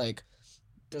Ashtray, and it's like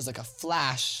there's like a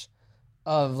flash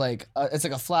of like it's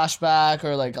like a flashback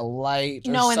or like a light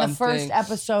or something. In the first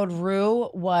episode, Rue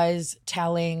was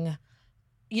telling,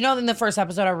 in the first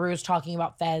episode, Rue was talking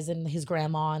about Fez and his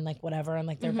grandma and like whatever and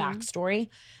like their backstory.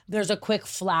 There's a quick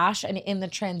flash, and in the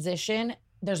transition,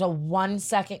 there's a 1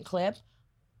 second clip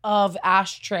of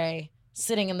Ashtray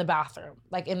sitting in the bathroom,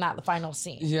 like in that final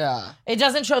scene. Yeah. It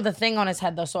doesn't show the thing on his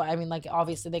head though, so I mean, like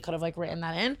obviously they could have like written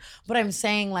that in, but I'm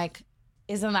saying like,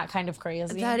 isn't that kind of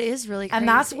crazy? That is really crazy. And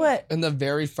that's what... In the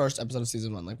very first episode of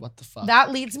season 1, like what the fuck?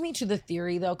 That leads me to the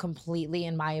theory though, completely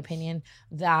in my opinion,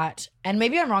 that, and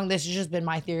maybe I'm wrong, this has just been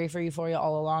my theory for Euphoria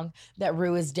all along, that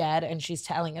Rue is dead and she's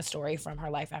telling a story from her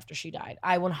life after she died.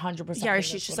 I 100% Yeah, or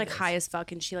she's just like high as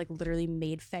fuck and she like literally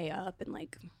made Faye up and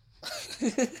like...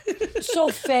 So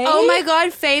Faye? Oh my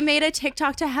god, Faye made a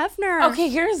TikTok to Hefner. Okay,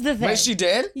 here's the thing. Wait, she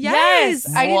did? Yes.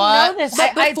 I didn't know this.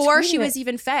 But before I she was it.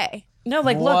 even Faye. No,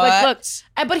 like What?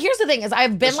 look. But here's the thing: is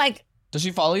I've been like, Does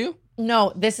she follow you?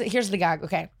 no. Here's the gag.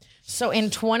 Okay, so in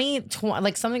 2020,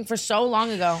 like something for so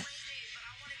long ago,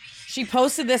 she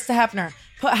posted this to Hefner.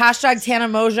 Put hashtag Tana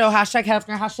Mojo, hashtag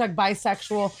Hefner, hashtag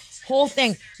bisexual, whole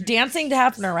thing, dancing to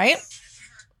Hefner, right?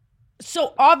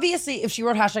 So obviously, if she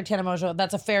wrote hashtag Tana Mojo,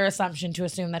 that's a fair assumption to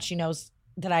assume that she knows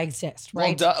that I exist,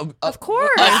 right? Well, Of course.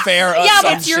 A fair Yeah, assumption.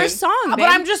 but it's your song, babe. But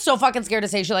I'm just so fucking scared to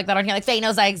say shit like that on here. Like, Faye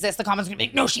knows I exist. The comments are gonna be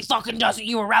like, no, she fucking doesn't.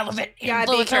 You were relevant. Yeah,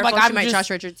 be Influencer. careful. Like, She I'm might just, Josh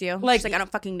Richards you. like- She's like, I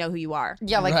don't fucking know who you are.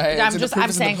 yeah, like, Right. I'm It's just, I'm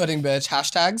in saying, the pudding, bitch.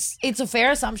 Hashtags. it's a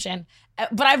fair assumption.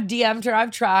 But I've DM'd her.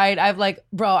 I've tried. I've like,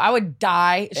 bro, I would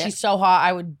die. She's so hot.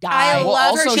 I would die. I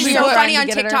love her. also She's she so put- funny on Trying to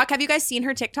get at her. TikTok. Have you guys seen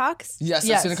her TikToks? Yes,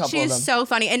 Yes. I've seen a couple She of them. is so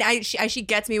funny, and she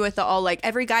gets me with the all like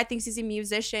every guy thinks he's a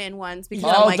musician ones because Oh,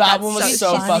 I'm like that that's one was so,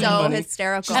 so she's fucking so funny.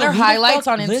 hysterical. And her Who the highlights fuck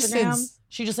on Instagram, listens?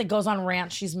 she just like goes on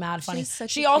rants. She's mad funny. She's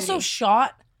such a She also cutie.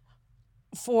 shot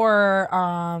for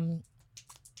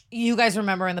you guys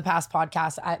remember in the past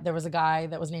podcast, there was a guy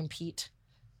that was named Pete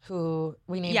who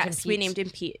we named him Yes, Pete. we named him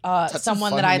Pete That's a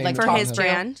someone that funny I'd name like to for talk his to.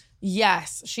 brand.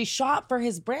 Yes, she shot for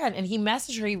his brand and he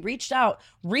messaged her. He reached out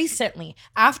recently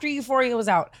after Euphoria was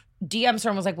out. DM'd her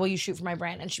and was like, will you shoot for my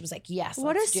brand? And she was like, yes,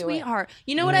 What a let's do it. sweetheart!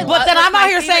 You know what I love? But then like, I'm my out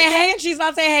here favorite saying thing- hey, and she's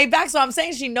not saying hey back. So I'm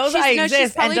saying she knows I she's exist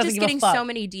and probably doesn't just give a getting fuck. so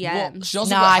many DMs. Well, she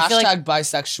also Nah, put I feel hashtag like-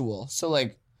 bisexual. So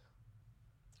like,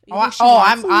 You think she I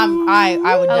wants- would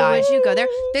Oh, die. would you go there?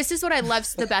 This is what I love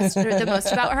the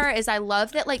most about her is I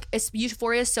love that like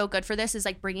Euphoria is so good for this is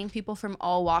like bringing people from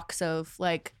all walks of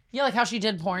like Yeah, like how she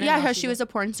did porn. yeah and how she was a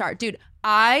porn star, dude.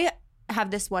 I have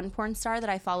this one porn star that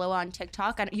I follow on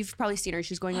TikTok. You've probably seen her.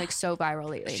 She's going like so viral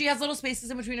lately. She has little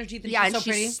spaces in between her teeth. And yeah,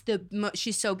 she's so pretty.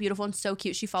 she's so beautiful and so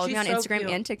cute. She follows She's me on so Instagram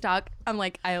cute. and TikTok. I'm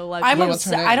like, I love I'm you. what's her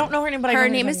obsessed. name? I don't know her name, but I know Her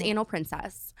who name you're is talking Anal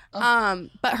Princess.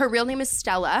 But her real name is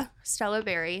Stella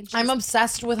Berry. about. I'm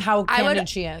obsessed with how candid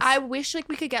she is. I wish like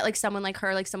we could get like someone like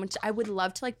her, like someone. I would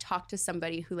love to like talk to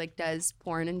somebody who like does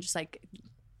porn and just like,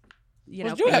 you know,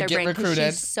 Let's do pick it. their Get brain 'cause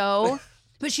recruited. She's so,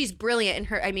 but she's brilliant.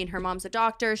 And her mom's a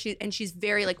doctor. She's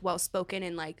very like well spoken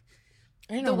and like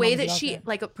I didn't the know way Mom's that a she doctor.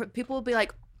 like people will be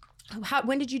like.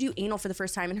 When did you do anal for the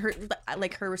first time? And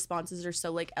her responses are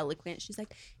so like eloquent. She's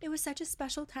like, it was such a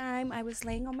special time. I was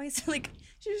laying on my like.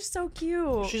 She's so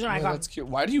cute. She's an oh, icon. that's cute.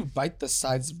 Why do you bite the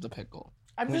sides of the pickle?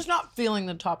 I'm just not feeling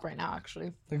the top right now,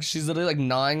 actually. Like she's literally like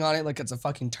gnawing on it like it's a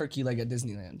fucking turkey leg at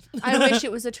Disneyland. I wish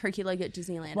it was a turkey leg at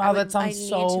Disneyland. Wow, I that sounds I need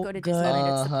so to go to good.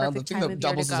 Disneyland. It's the The perfect thing time that of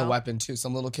doubles year as to a go. weapon too.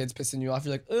 Some little kids pissing you off.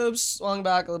 You're like, oops, swung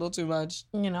back a little too much.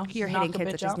 You know, You're knock hitting a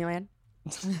kids bitch at out. Disneyland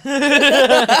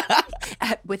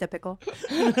with a pickle.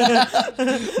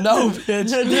 No,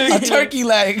 bitch. A turkey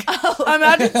leg.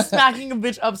 Imagine smacking a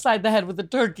bitch upside the head with a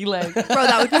turkey leg. Bro,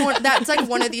 that would be that's like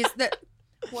one of these.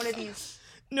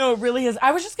 No, it really is.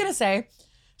 I was just gonna say,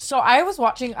 so I was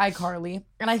watching iCarly,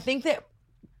 and I think that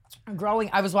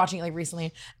I was watching it like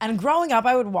recently, and growing up,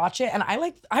 I would watch it, and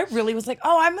I really was like,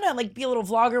 oh, I'm gonna like be a little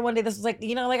vlogger one day. This was like,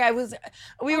 you know, like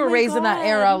we were my raised in that God.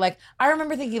 era. Like I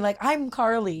remember thinking, like I'm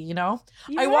Carly, you know.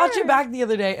 I watched it back the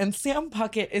other day, and Sam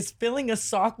Puckett is filling a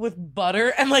sock with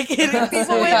butter and like hitting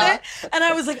people with it, and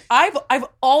I was like, I've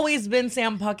always been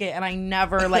Sam Puckett, and I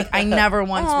never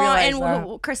once realized and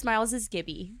that. Chris Miles is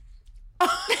Gibby.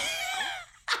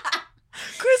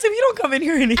 Chris, if you don't come in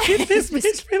here and hit this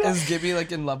bitch for that. Is Gibby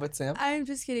like in love with Sam? I'm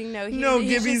just kidding. No, No,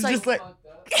 he's Gibby's just like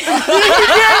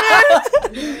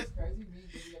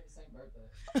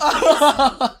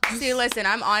See, listen,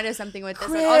 I'm onto something with this.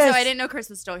 Chris. Also, I didn't know Chris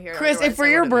was still here. Chris, if for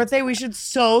your birthday, we should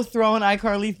so throw an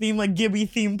iCarly theme, like Gibby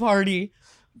theme party.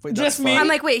 Wait, Just me. I'm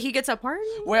like, wait, he gets a party?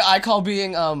 Where I call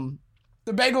being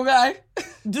the bagel guy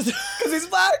Just because he's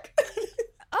black.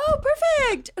 Oh,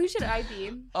 perfect. Who should I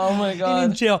be? Oh my in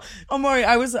god. jail. Oh, Maury,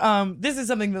 I was this is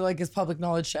something that like is public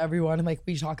knowledge to everyone, and like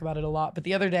we talk about it a lot. But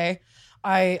the other day,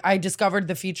 I discovered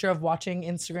the feature of watching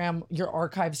Instagram your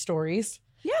archive stories.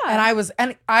 Yeah.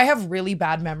 And I have really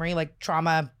bad memory, like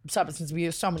trauma, substance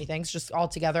abuse, so many things just all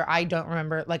together. I don't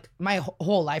remember like my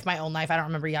whole life, my own life. I don't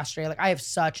remember yesterday. Like I have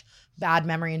such bad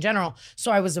memory in general.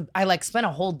 So I like spent a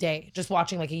whole day just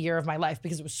watching like a year of my life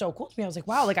because it was so cool to me. I was like,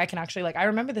 wow, like I can actually like, I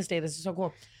remember this day. This is so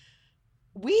cool.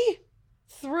 We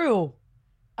threw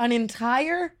an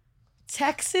entire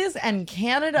Texas and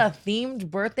Canada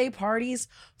themed birthday parties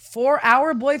for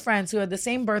our boyfriends who had the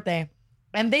same birthday,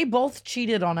 and they both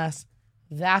cheated on us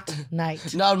that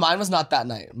night. No, mine was not that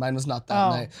night. Mine was not that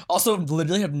night. Also,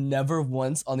 literally have never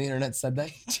once on the internet said that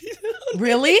he cheated on me.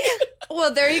 Really?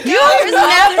 Well, there you go. There's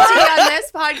another tea on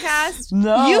this podcast.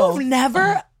 No. You've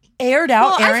never aired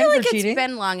out Well, Aaron I feel like for cheating? it's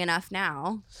been long enough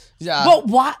now. Yeah. But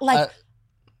what? Like,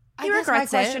 I He guess my regrets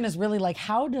question it. is really like,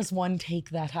 how does one take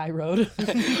that high road?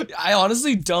 I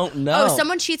honestly don't know. Oh,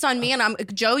 someone cheats on me and I'm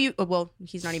Joe. Well,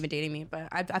 he's not even dating me, but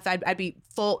I'd be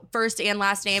full first and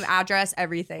last name, address,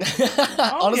 everything.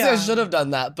 Honestly, yeah. I should have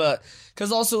done that, but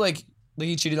because also like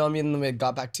he cheated on me and then we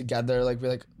got back together. Like we're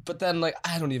like, but then like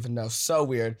I don't even know. So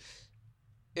weird.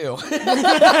 Ew.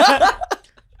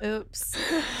 Oops.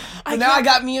 But now I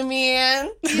got me a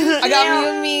man. I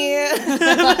got me a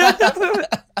man.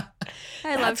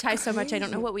 I love Ty so much. I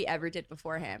don't know what we ever did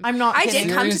before him. I'm not I kidding.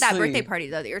 did come to that Seriously. birthday party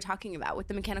though that you're talking about with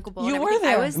the mechanical bull. You and were everything.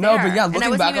 there. I was No, there. but yeah, and I looking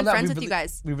wasn't back even on that, friends we with you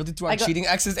guys. really threw I our got- cheating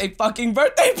exes a fucking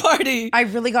birthday party. I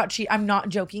really got cheated. I'm not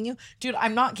joking you. Dude,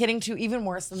 I'm not kidding too. Even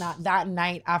worse than that, that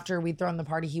night after we'd thrown the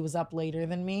party, he was up later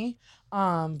than me.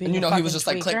 And you know he was just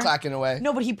like click clacking away.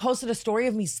 No, but he posted a story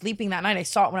of me sleeping that night. I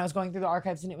saw it when I was going through the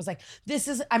archives, and it was like,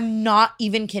 I'm not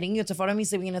even kidding you. It's a photo of me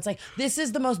sleeping, and it's like, this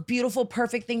is the most beautiful,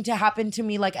 perfect thing to happen to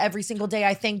me. Like every single day,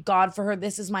 I thank God for her.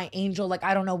 This is my angel. Like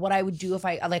I don't know what I would do if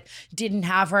I like didn't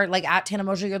have her. Like at Tana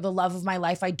Moshe, you're the love of my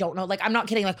life. I don't know. Like I'm not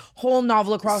kidding. Like whole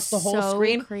novel across the whole So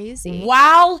screen. crazy.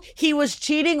 While he was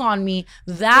cheating on me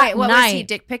that Wait, what night. was he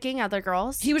dick picking other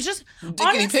girls? He was just Dickety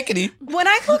honestly, pickety. when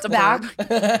I look back,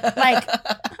 like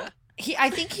I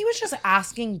think he was just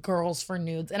asking girls for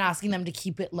nudes and asking them to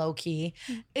keep it low key.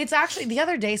 It's actually the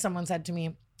other day someone said to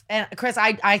me, and Chris,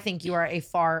 I think you are a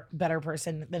far better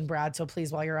person than Brad. So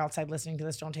please, while you're outside listening to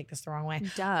this, don't take this the wrong way.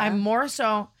 Duh. I'm more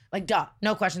so like,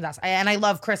 no questions asked. And I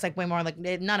love Chris like way more, like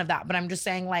none of that. But I'm just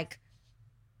saying like,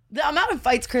 the amount of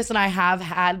fights Chris and I have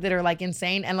had that are like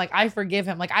insane, and like I forgive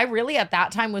him. Like I really at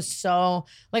that time was so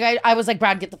like I was like,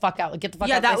 Brad, get the fuck out, like get the fuck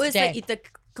out. Yeah, that this was day. like the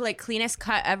cleanest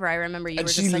cut ever. I remember you And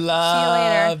were she just like, loved. see you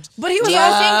later. But he was Do you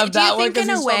also, think- do you that one think 'cause in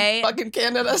a he's way- from fucking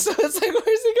Canada? So it's like,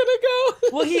 where's he gonna go?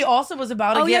 well, he also was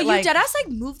about to Oh yeah, get you like dead ass like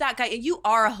move that guy. You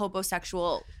are a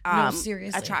homosexual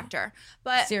seriously. attractor.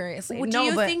 But Seriously. do No,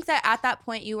 you but- think that at that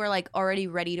point you were like already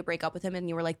ready to break up with him and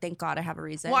you were like, thank God I have a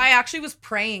reason? Well, I actually was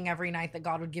praying every night that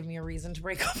God would give me a reason to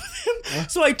break up with him.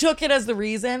 So I took it as the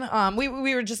reason. We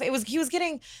were just he was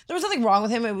getting, there was nothing wrong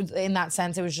with him. It was in that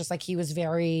sense, it was just like he was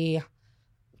very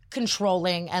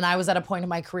controlling, and I was at a point in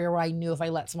my career where I knew if I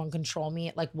let someone control me,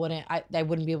 it like I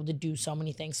wouldn't be able to do so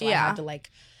many things. So I Yeah. had to like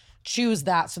choose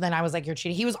that. So then I was like, you're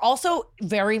cheating. He was also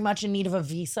very much in need of a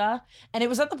visa, and it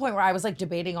was at the point where I was like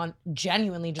debating on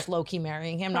genuinely just low-key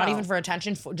marrying him, not Oh. even for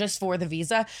attention, just for the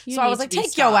visa. You So I was need like, to be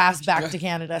take your stopped. ass back to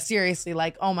Canada. Seriously,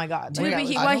 like, oh my God. Wait, Like, but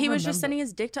he, I well, don't he was just remember. sending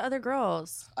his dick to other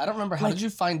girls. I don't remember. How did you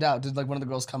find out? Did like one of the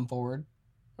girls come forward,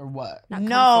 or what? Not come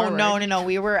no, forward. no.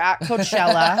 We were at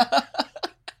Coachella.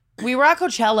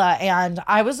 And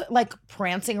I was like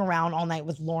prancing around all night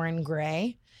with Lauren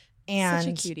Gray. And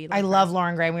Such a cutie, I love love her.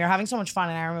 Lauren Gray. And we were having so much fun.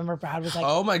 And I remember Brad was like,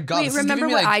 Oh my god! Wait, this is remember giving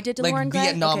me, what like, I did to like Lauren Gray?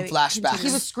 Vietnam Okay, flashbacks.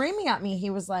 he was screaming at me. He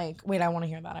was like, wait, I want to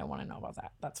hear that. I want to know about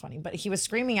that. That's funny. But he was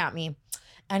screaming at me.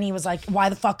 And he was like, why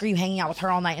the fuck are you hanging out with her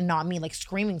all night and not me? Like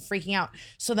screaming, freaking out.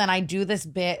 So then I do this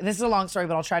bit. This is a long story,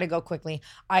 but I'll try to go quickly.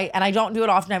 I don't do it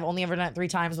often. I've only ever done it 3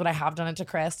 times, but I have done it to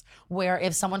Chris, where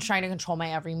if someone's trying to control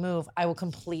my every move, I will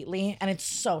completely, and it's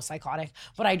so psychotic,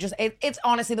 but I just, it's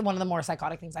honestly one of the more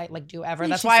psychotic things I like do ever.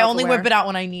 That's She's why I only self-aware. whip it out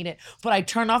when I need it. But I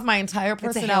turn off my entire It's a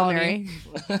Hail personality.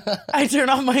 Mary. I turn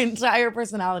off my entire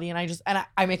personality and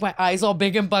I make my eyes all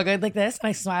big and bug-eyed like this, and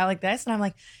I smile like this, and I'm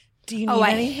like, do you need Oh, I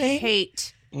anything?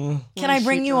 hate. Can when I she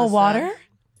bring you a does water? that.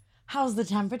 How's the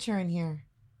temperature in here?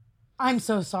 I'm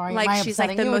so sorry. Like Am I she's like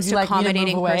upsetting the you? Would most you like me to move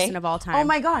accommodating away? person of all time. Oh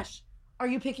my gosh. are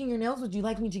you picking your nails? Would you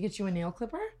like me to get you a nail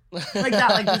clipper? Like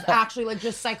that, like just actually like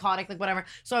just psychotic, like whatever.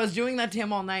 So I was doing that to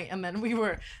him all night, and then we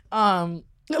were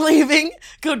leaving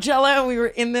Coachella, and we were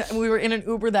in an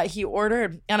Uber that he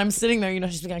ordered, and I'm sitting there,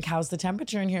 just being like, how's the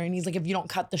temperature in here? And he's like, if you don't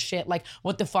cut the shit, like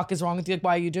what the fuck is wrong with you? Like,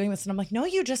 why are you doing this? And I'm like, no,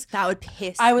 that would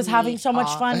piss I was me having so much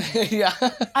off. fun. Yeah.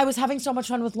 I was having so much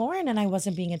fun with Lauren, and I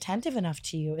wasn't being attentive enough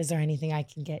to you. Is there anything I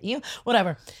can get you?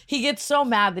 Whatever. He gets so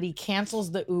mad that he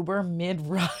cancels the Uber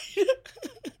mid-ride.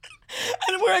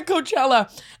 And we're at Coachella,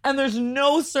 and there's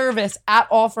no service at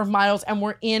all for miles, and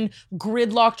we're in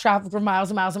gridlock traffic for miles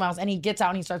and miles and miles. And he gets out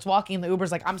and he starts walking, and the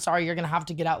Uber's like, I'm sorry, you're gonna have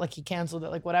to get out. Like, he canceled it,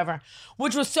 like whatever.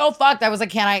 Which was so fucked. I was like,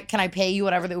 can I pay you?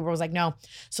 Whatever. The Uber was like, no.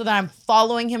 So then I'm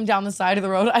following him down the side of the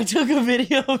road. I took a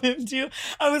video of him too.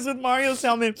 I was with Mario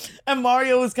Selman, and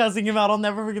Mario was cussing him out. I'll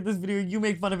never forget this video. You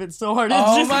make fun of it so hard. It's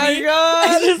Oh just my me.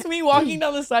 God. It's just me walking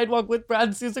down the sidewalk with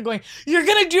Brad Sousa going, you're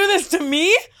gonna do this to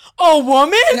me? A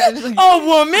woman? A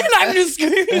woman? I'm just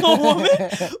screaming a woman.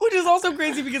 Which is also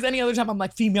crazy because any other time I'm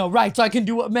like, female rights, so I can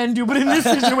do what men do. But in this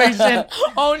situation,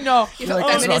 oh no. You're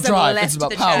like, it's about drive, it's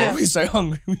about power. We stay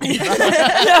hungry.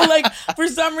 Yeah, like for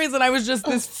some reason I was just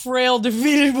this frail,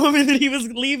 defeated woman that he was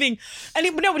leaving.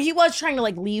 But he was trying to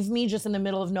like leave me just in the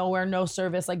middle of nowhere, no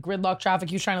service, like gridlock traffic.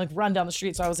 He was trying to like run down the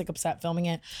street. So I was like upset filming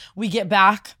it. We get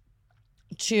back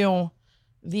to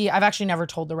I've actually never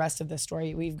told the rest of this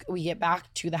story. We get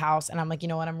back to the house, and I'm like, you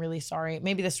know what? I'm really sorry.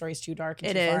 Maybe this story's too dark.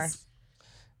 And too far.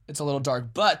 It's a little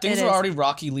dark, but things were already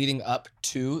rocky leading up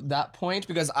to that point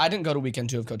because I didn't go to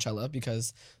weekend 2 of Coachella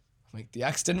because like the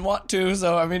ex didn't want to.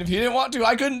 So I mean, if he didn't want to,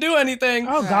 I couldn't do anything.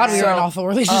 Oh God, we were in an awful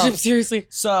relationship. Seriously.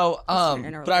 So,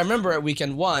 but I remember at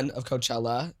weekend 1 of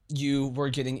Coachella, you were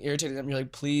getting irritated and you're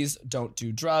like, please don't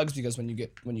do drugs because when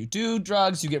you do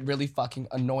drugs, you get really fucking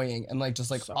annoying and like just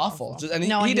like so awful. Just, and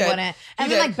he did. Wouldn't.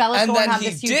 And then like Bella and then had he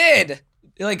this huge... did.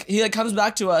 Like he like comes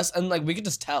back to us and like we could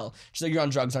just tell. She's like, you're on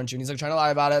drugs, aren't you? And he's like trying to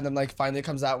lie about it, and then like finally it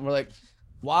comes out and we're like,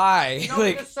 why? No,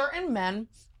 like because certain men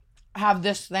have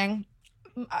this thing.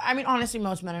 I mean, honestly,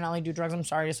 most men in LA do drugs. I'm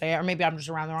sorry to say it, or maybe I'm just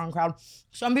around the wrong crowd.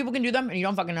 Some people can do them, and you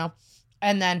don't fucking know.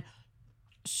 And then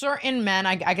certain men,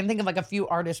 I can think of like a few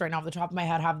artists right now off the top of my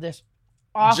head have this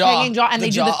off-hanging jaw, and they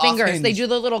do the fingers. They do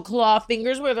the little claw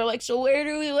fingers where they're like, so where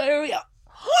do we?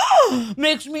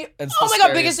 Makes me, oh my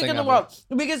God, biggest thing in the world.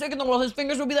 The biggest thing in the world. His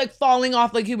fingers would be like falling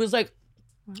off like he was like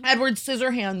Edward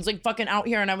Scissorhands, like fucking out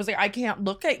here. And I was like, I can't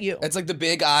look at you. It's like the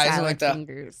big eyes and like that.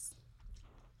 Fingers.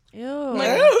 Ew. Like,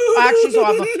 actually so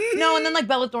awful. No, and then like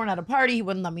Bella Thorne at a party, he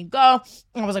wouldn't let me go.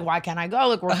 I was like, why can't I go?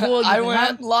 Like, we're cool. I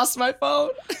went, lost my phone.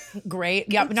 Great.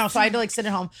 Yep. No, so I had to like sit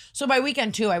at home. So by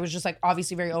weekend 2, I was just like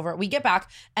obviously very over it. We get back,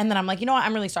 and then I'm like, you know what?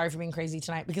 I'm really sorry for being crazy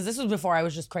tonight because this was before I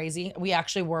was just crazy. We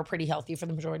actually were pretty healthy for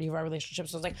the majority of our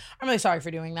relationships. So I was like, I'm really sorry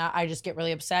for doing that. I just get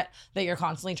really upset that you're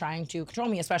constantly trying to control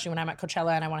me, especially when I'm at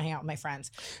Coachella and I want to hang out with my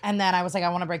friends. And then I was like, I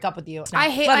want to break up with you.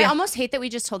 I almost hate that we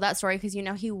just told that story because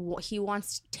he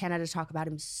wants Tana to talk about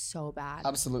him so bad.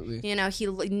 Absolutely. You know, he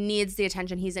needs the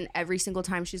attention. He's in every single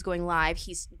time she's going live.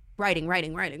 He's writing.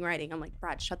 I'm like,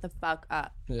 Brad, shut the fuck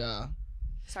up. Yeah.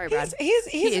 Sorry, Brad. He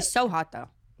is so hot though.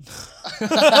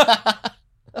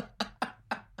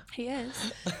 He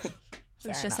is.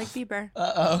 It's just like Bieber.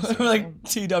 We're like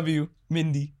TW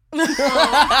Mindy. I'm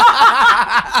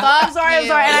sorry.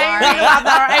 And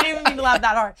I didn't even laugh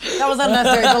that hard. That was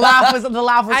unnecessary. The laugh was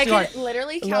too hard. I could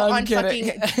literally count on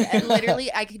fucking.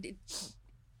 Literally, I could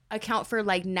account for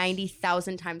like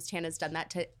 90,000 times Tana's done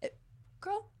that to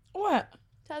girl. What?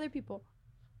 To other people.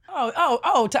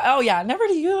 Oh yeah. Never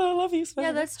to you. I love you. So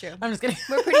yeah, that's true. I'm just kidding.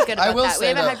 We're pretty good about that. We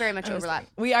haven't though, had very much overlap.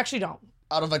 We actually don't.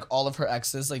 Out of like all of her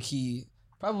exes, like he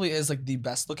probably is like the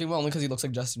best looking one, only because he looks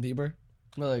like Justin Bieber.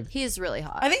 But, like, he's really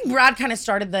hot. I think Brad kind of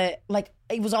started it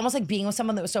was almost like being with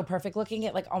someone that was so perfect looking.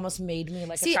 It like almost made me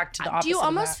like attracted to the opposite. Do you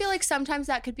almost feel like sometimes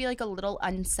that could be like a little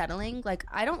unsettling? Like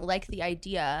I don't like the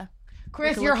idea.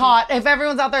 Chris, you're hot. If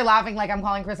everyone's out there laughing like I'm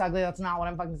calling Chris ugly, that's not what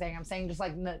I'm fucking saying. I'm saying just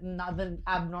like not the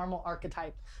abnormal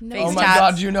archetype. No. Oh my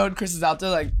God, you know Chris is out there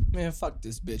like, man, fuck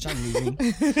this bitch. I'm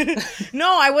leaving.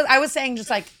 No, I was saying just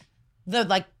like the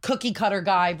like cookie cutter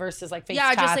guy versus like face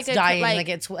tats just like dying. Like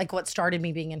it's like what started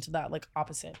me being into that like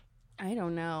opposite. I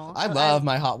don't know. I love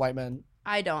my hot white men.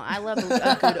 I don't. I love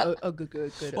a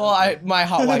good. Well, my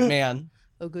hot white man.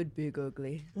 A good big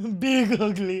ugly. Big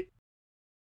ugly.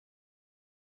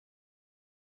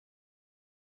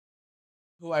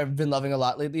 Who I've been loving a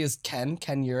lot lately is Ken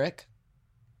Urich.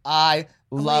 I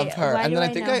love her. And then I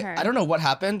think I don't know what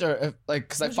happened or if, like,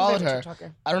 because I followed her.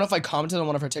 I don't know if I commented on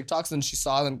one of her TikToks and she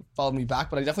saw and followed me back,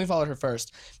 but I definitely followed her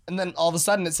first. And then all of a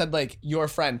sudden it said like your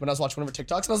friend when I was watching one of her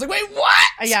TikToks and I was like, wait, what?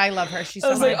 Yeah, I love her. She's I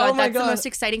so was funny. like, oh my That's God. the most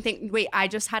exciting thing. Wait, I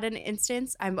just had an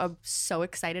instance. I'm so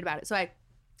excited about it. So I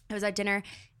was at dinner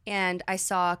and I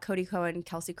saw Cody Cohen and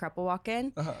Kelsey Kreppel walk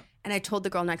in. And I told the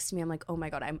girl next to me, I'm like, oh my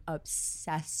God, I'm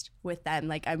obsessed with them.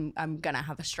 Like I'm gonna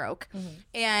have a stroke.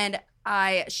 And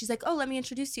she's like, oh, let me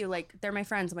introduce you. Like they're my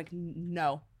friends. I'm like,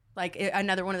 no. Like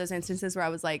another one of those instances where I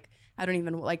was like, I don't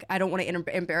want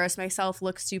to embarrass myself,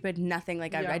 look stupid, nothing.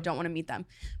 Like I don't want to meet them.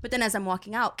 But then as I'm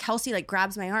walking out, Kelsey like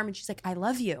grabs my arm and she's like, I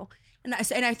love you. And I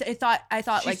thought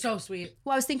She's like so sweet.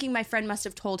 Well, I was thinking my friend must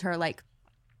have told her like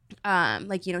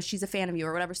she's a fan of you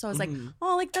or whatever. So I was like,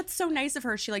 oh, like that's so nice of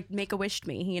her. She like Make-A-Wished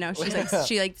me,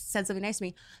 she like said something nice to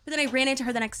me. But then I ran into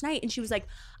her the next night and she was like,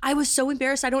 I was so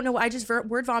embarrassed. I don't know. I just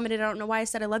word vomited. I don't know why I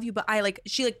said I love you, but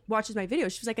she like watches my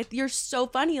videos. She was like, you're so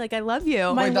funny. Like I love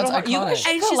you. Wait, that's You iconic. guys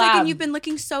should And she's like, collab. and you've been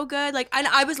looking so good. Like, and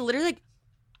I was literally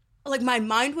like my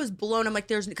mind was blown. I'm like,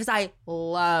 because I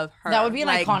love her. That would be an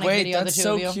like, iconic Wait, video of the that's two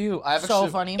so of you. cute. I have So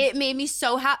actually, funny. It made me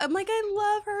so happy. I'm like, I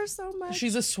love her so much.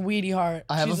 She's a sweetie heart.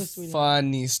 I have She's a sweetie.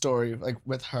 funny story like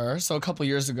with her. So a couple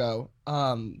years ago,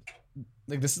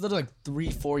 like this is literally like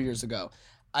 3-4 years ago.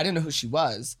 I didn't know who she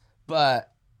was,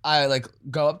 but I like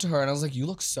go up to her and I was like, you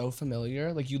look so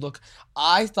familiar. Like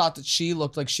I thought that she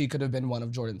looked like she could have been one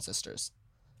of Jordan's sisters.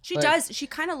 She like- does. She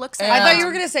kind of looks And- like I thought you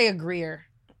were gonna say a Greer.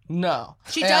 No.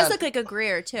 She And- does look like a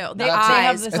Greer too. The That's it.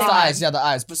 eyes. the It's same the eyes. eyes, yeah, the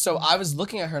eyes. But so I was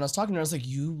looking at her and I was talking to her. I was like,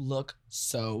 "You look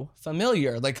so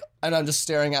familiar." Like, and I'm just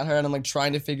staring at her and I'm like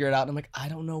trying to figure it out. And I'm like, I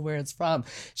don't know where it's from.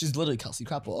 She's literally Kelsey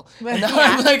Kreppel. And now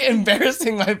I'm like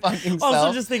embarrassing my fucking self.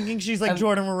 Also, just thinking she's like And-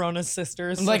 Jordan Morona's sister.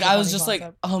 is like such a I was funny just like,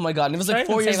 concept. oh my God. And it was Should I like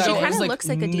 4 even years say that ago. again? It was Kinda like looks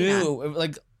like a new.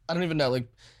 Like I don't even know. Like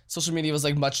social media was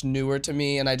like much newer to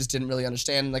me, and I just didn't really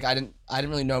understand. Like I didn't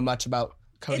really know much about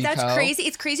Cody. That's Co. crazy.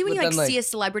 It's crazy when But you like then, like- see a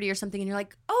celebrity or something and you're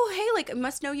like, oh hey, like I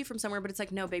must know you from somewhere, but it's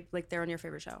like no, babe, like they're on your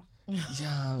favorite show.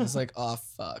 Yeah, I was like, oh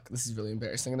fuck, this is really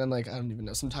embarrassing. And then like I don't even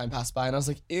know. Some time passed by, and I was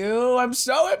like, ew, I'm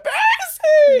so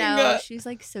embarrassing. No, she's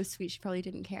like so sweet. She probably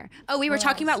didn't care. Oh, we were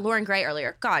talking about Lauren Gray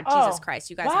earlier. God, Oh, Jesus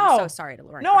Christ, you guys! wow. I'm so sorry to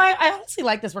Lauren. No, Gray. I honestly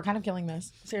like this. We're kind of killing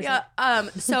this. Seriously. Yeah.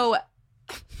 So,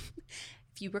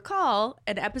 if you recall,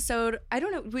 an episode. I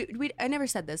don't know. I never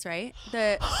said this, right?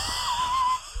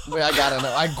 Wait, I gotta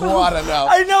know. I gotta know.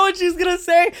 I know what she's gonna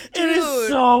say. It Dude. is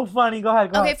so funny. Go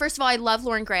ahead. Go Okay, ahead. first of all, I love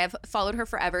Lauren Gray. I've followed her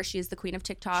forever. She is the queen of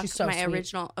TikTok. She's so my sweet.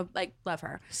 original, like, love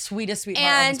her. Sweetest sweetheart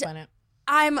on And this planet.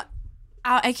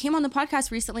 I came on the podcast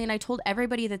recently and I told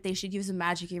everybody that they should use a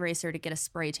magic eraser to get a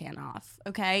spray tan off.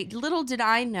 Okay, little did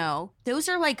I know those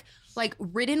are like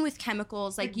ridden with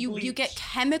chemicals. Like you get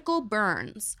chemical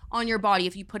burns on your body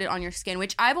if you put it on your skin.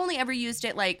 Which I've only ever used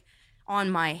it like on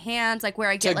my hands, like where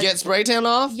I get To get spray tan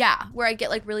off? Yeah, where I get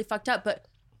like really fucked up. But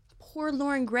poor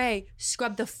Lauren Gray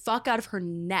scrubbed the fuck out of her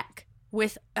neck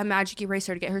with a magic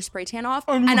eraser to get her spray tan off,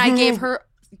 and I gave her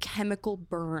chemical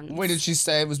burns. Wait, did she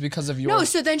say it was because of your? No,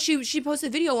 so then she posted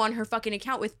a video on her fucking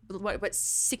account with what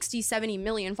 60, 70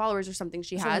 million followers or something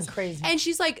she has. Sounds crazy. And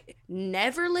she's like,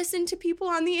 never listen to people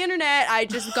on the internet. I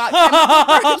just got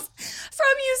chemical burns from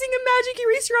using a magic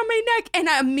eraser on my neck. And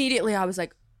I was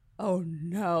like, oh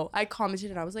no. I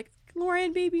commented and I was like,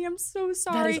 Lauren, baby, I'm so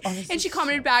sorry. honestly And she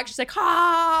commented back, she's like,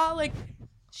 ha, like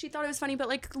she thought it was funny, but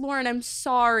like, Lauren, I'm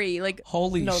sorry. Like,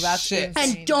 Holy that's shit.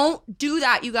 insane. and don't do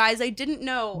that, you guys. I didn't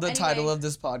know. The Anyway. title of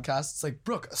this podcast, it's like,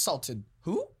 Brooke assaulted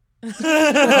who?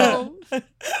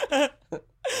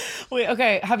 Wait,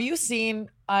 okay. Have you seen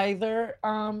either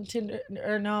Tinder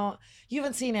or no? You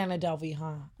haven't seen Anna Delvey,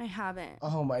 huh? I haven't.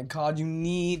 Oh my God, you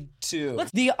need to.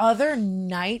 Look, the other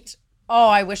night, oh,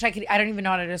 I wish I could. I don't even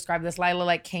know how to describe this. Lila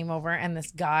like came over and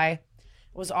this guy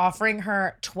was offering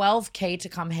her $12K to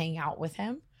come hang out with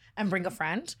him and bring a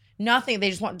friend. Nothing. They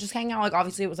just hang out. Like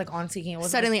obviously it was like on Seeking. It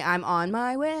wasn't Suddenly, I'm on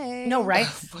my way. no, right?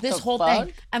 This the whole fuck?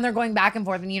 thing. And they're going back and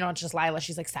forth. And, you know, it's just Lila.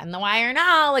 She's like, send the wire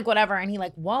now, like whatever. And he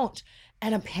like won't.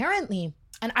 And apparently,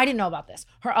 and I didn't know about this,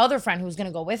 her other friend who was going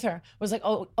to go with her was like,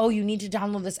 oh, you need to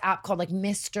download this app called like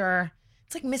Mr.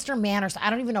 It's like Mr. Man or something. I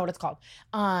don't even know what it's called.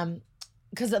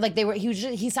 Because like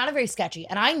he sounded very sketchy,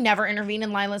 and I never intervene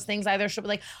in Lila's things either. She'll be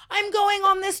like, I'm going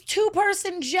on this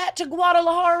 2-person jet to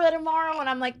Guadalajara tomorrow, and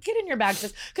I'm like, get in your bag,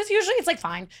 sis. Because usually it's like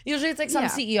fine. Usually it's like some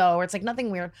CEO or it's like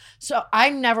nothing weird. So I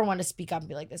never want to speak up and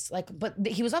be like this. Like, but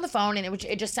he was on the phone and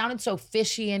it just sounded so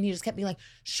fishy, and he just kept being like,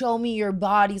 show me your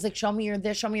body. He's like, show me your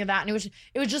this, show me your that, and it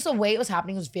was just the way it was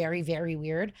happening. It was very, very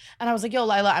weird. And I was like, yo,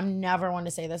 Lila, I'm never one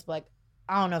to say this, but like,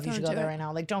 I don't know if you should go there right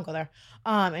now. Like, don't go there.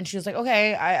 And she was like,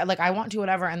 okay, I want to,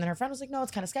 whatever. And then her friend was like, no,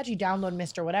 it's kind of sketchy. Download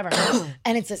Mr. Whatever.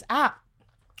 And it's this app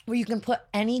where you can put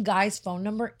any guy's phone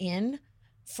number in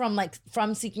from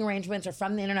Seeking Arrangements or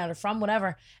from the internet or from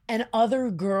whatever. And other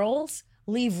girls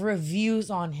leave reviews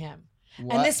on him.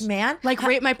 What? And this man, Like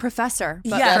rate my professor.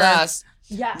 But Yeah. Deadass.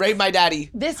 yes. Rate my daddy.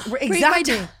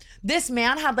 Exactly. This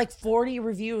man had like 40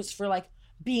 reviews for like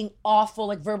being awful,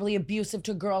 like verbally abusive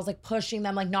to girls, like pushing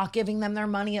them, like not giving them their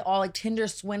money at all, like Tinder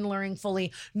swindling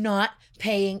fully, not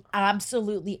paying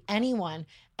absolutely anyone,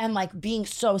 and like being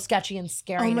so sketchy and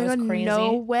scary. Oh and my it was God, crazy.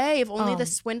 no way. If only the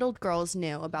swindled girls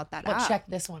knew about that But app. check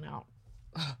this one out.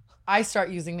 I start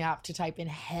using the app to type in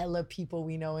hella people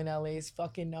we know in LA's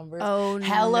fucking numbers. Oh,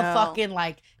 hella no. fucking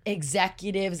like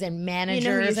executives and managers You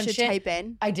know who you and should shit. type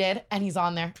in? I did, and he's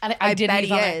on there. And I did, bet and he's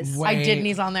he on is. there. I did, and Wait.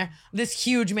 he's on there. This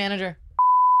huge manager.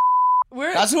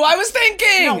 That's who I was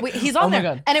thinking. No, wait, he's on Oh my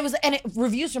there. God. And it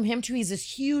reviews from him too. He's this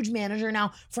huge manager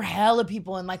now for hella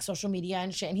people in like social media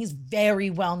and shit. And he's very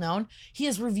well known. He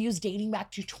has reviews dating back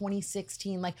to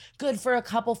 2016. Like, good for a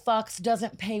couple fucks,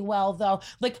 doesn't pay well though.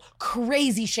 Like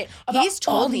crazy shit. About He's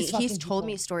all told me. these fucking He's told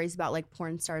me people. stories about like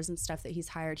porn stars and stuff that he's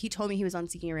hired. He told me he was on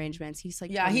Seeking Arrangements. He's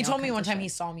like, Yeah, he told me all one kinds of time he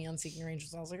shit. saw me on Seeking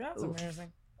Arrangements. I was like, that's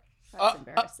embarrassing. That's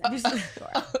embarrassing.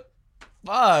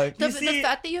 Fuck. The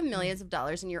fact that you have millions of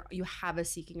dollars and you have a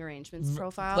Seeking Arrangements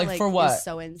profile, like, for what? is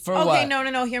so insane. For Okay, what?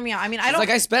 no, hear me out. I mean, I It's don't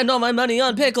like I spend all my money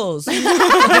on pickles.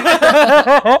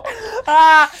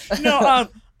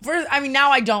 First, I mean,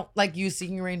 now I don't like use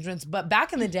Seeking Arrangements, but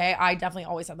back in the day, I definitely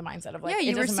always had the mindset of like, yeah,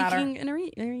 you it were doesn't matter. seeking an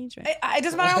arrangement. It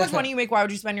doesn't matter how much money you make. Why would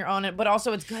you spend your own? But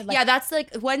also, it's good. Like, Yeah, that's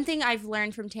like one thing I've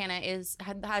learned from Tana is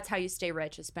that's how you stay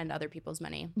rich is spend other people's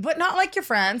money. but not like your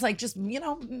friends. Like just men,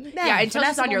 Yeah, until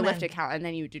it's on your finessable Lyft men. account, and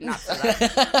then you do not.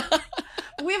 That.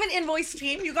 We have an invoice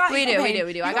team. You got we do.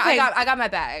 You I got my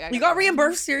bag. You got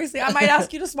reimbursed. Seriously, I might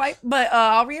ask you to swipe, but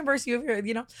I'll reimburse you if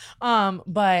you're,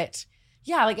 But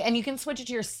yeah, like, and you can switch it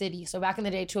to your city. So back in the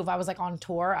day too, if I was like on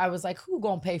tour, I was like, who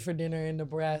gonna pay for dinner in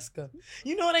Nebraska?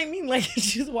 You know what I mean? Like,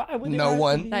 it's just why would No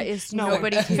one. That is No,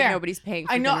 nobody. fair. Nobody's paying.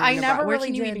 For I know, dinner in I Nebraska. never Where really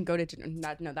can you did. even go to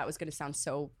dinner? No, that was going to sound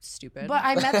so stupid. But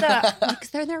I met the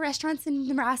because they're restaurants in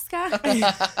Nebraska.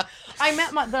 I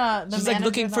met the She's like manager,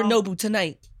 looking for though. Nobu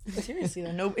tonight. Seriously,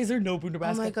 is there Nobu Oh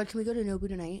Nebraska? my God, can we go to Nobu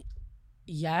tonight?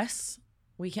 Yes,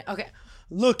 we can. Okay,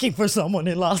 looking for someone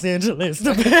in Los Angeles.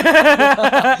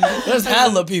 There's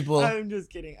hella people. I'm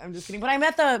just kidding. But I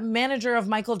met the manager of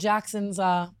Michael Jackson's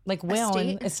like will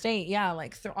and estate. Yeah,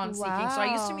 like on Seeking. So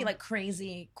I used to meet like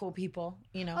crazy cool people.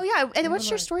 Oh yeah, and what's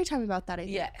your story time about that? I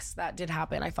think? Yes, that did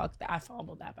happen. I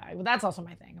fumbled that bag, but that's also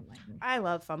my thing. I'm like, I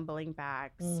love fumbling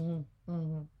bags.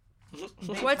 mm-hmm.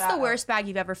 What's the worst bag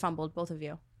you've ever fumbled, both of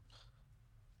you?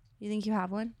 You think you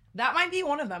have one? That might be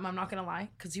one of them. I'm not gonna lie,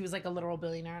 because he was like a literal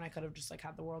billionaire, and I could have just like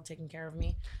had the world taken care of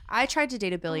me. I tried to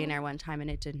date a billionaire one time, and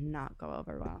it did not go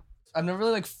over well. I've never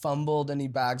really like fumbled any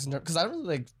bags because I don't really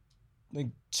like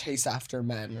chase after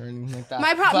men or anything like that.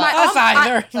 My problem, Us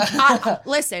either.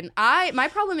 listen, my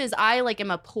problem is I like am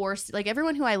a poor. Like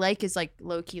everyone who I like is like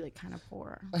low key, like kind of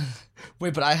poor.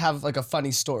 Wait, but I have like a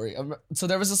funny story. So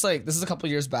there was this this is a couple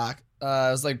years back. It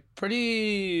was like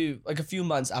pretty like a few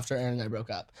months after Aaron and I broke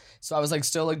up. So I was like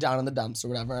still like down in the dumps or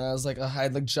whatever, and I was like I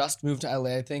had like just moved to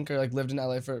LA, I think, or like lived in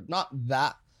LA for not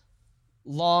that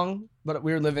long, but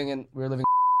we were living.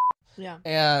 Yeah.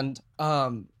 And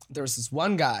there was this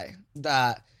one guy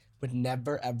that would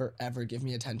never ever ever give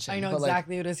me attention. I know but, like,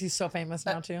 exactly who it is. He's so famous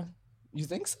now too. you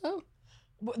think so?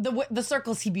 The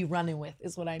circles he be running with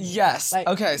is what I mean. Yes. Like,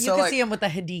 Okay. You So can like, see him with the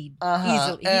Hadid Uh-huh,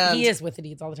 easily. and- He is with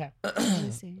Hadids all the time. Let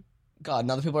me see. God,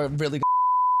 now the people are really.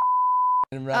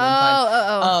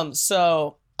 Oh.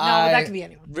 So No, I that could be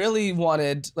anyone. really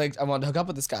wanted I wanted to hook up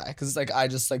with this guy because like I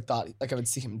just like thought like I would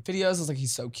see him in videos. I was like,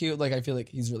 he's so cute. Like I feel like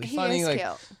he's really He funny. is Like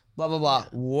cute. blah blah blah,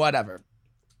 whatever.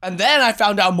 And then I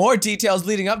found out more details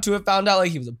leading up to it. Found out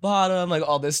like he was a bottom, like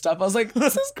all this stuff. I was like,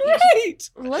 this is great.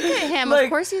 Look at him. Like- Of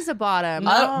course he's a bottom.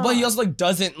 But he also like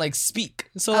doesn't like speak,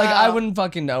 so like I wouldn't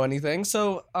fucking know anything.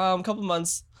 So a couple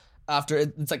months after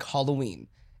it's like Halloween,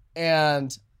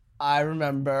 and I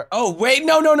remember. Oh wait,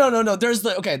 no. There's we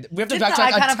have to Didn't backtrack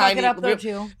I kind a of fuck tiny. it up though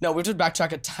too? No, we have to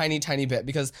backtrack a tiny bit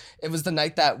because it was the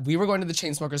night that we were going to the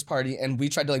Chainsmokers party and we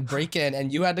tried to like break in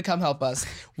and you had to come help us.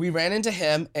 We ran into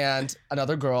him and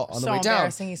another girl on the So way down.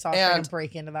 embarrassing. He saw us trying And to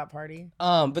break into that party.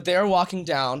 but they were walking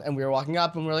down and we were walking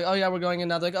up and we were like, oh yeah, we're going in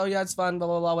now. They're like, oh yeah, it's fun, blah,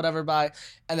 blah, blah, whatever, bye.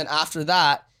 And then after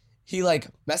that, he like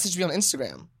messaged me on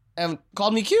Instagram and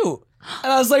called me cute.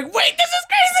 And I was like, wait, this is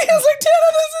crazy. I was like,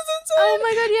 Tana, this is insane. Oh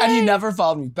my God, yeah. And he never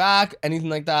followed me back, anything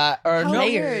like that. Or How no.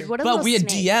 weird. What a But little we had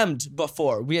snake. DM'd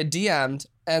before. We had DM'd.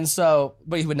 And so,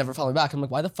 but he would never follow me back. I'm like,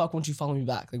 why the fuck won't you follow me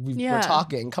back? Like, we're Yeah.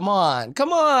 talking. Come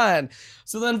on.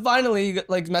 So then finally, he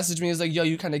like messaged me. He was like, yo,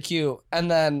 you kind of cute. And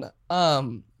then,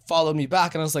 followed me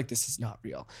back. And I was like, this is not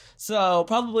real. So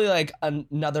probably like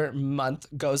another month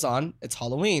goes on. It's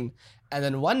Halloween. And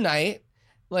then one night,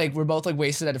 like we're both like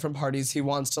wasted at different parties. He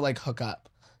wants to like hook up.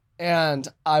 And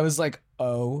I was like,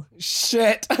 oh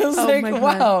shit. I was like,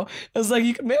 wow. I was like,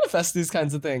 you can manifest these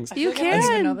kinds of things. You can. I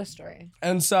didn't even know this story.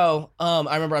 And so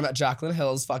I remember I'm at Jaclyn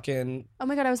Hill's fucking oh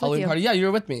my God, I was Halloween with you. party. Yeah, you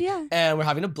were with me. Yeah. And we're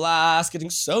having a blast,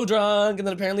 getting so drunk, and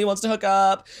then apparently he wants to hook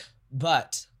up.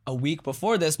 But a week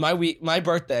before this, my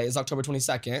birthday is October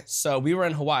 22nd. So we were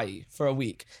in Hawaii for a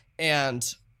week. And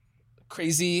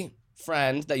crazy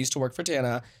friend that used to work for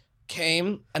Tana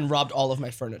came and robbed all of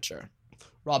my furniture.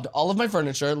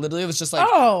 Literally, it was just like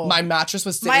my mattress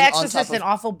was sitting my on ex-assistant, top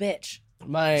of awful bitch.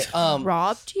 my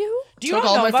robbed you. Do you took not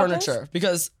all know of my about furniture this?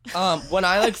 because when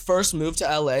I like first moved to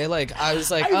LA, like I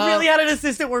was like, I really had an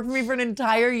assistant work for me for an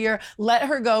entire year. Let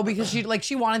her go because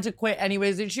she wanted to quit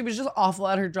anyways. And she was just awful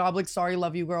at her job. Like, sorry,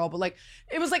 love you, girl. But like,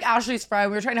 it was like Ashley's friend.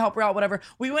 We were trying to help her out, whatever.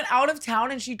 We went out of town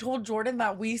and she told Jordan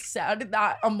that we said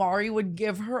that Amari would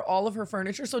give her all of her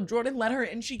furniture. So Jordan let her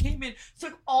in. She came in,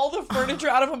 took all the furniture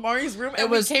out of Amari's room, and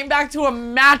we came back to a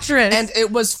mattress. And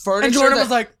it was furniture. And Jordan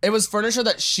was like, it was furniture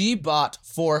that she bought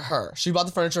for her. She bought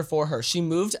the furniture for her. She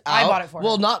moved out. I bought it for her.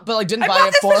 Well, not, but like didn't I buy bought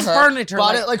it this for as her. furniture,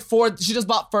 Bought like- it like for. She just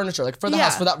bought furniture like for the Yeah.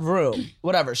 house, for that room,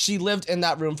 whatever. She lived in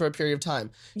that room for a period of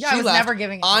time. Yeah, she I was left. never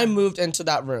giving it to I her. moved into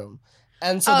that room.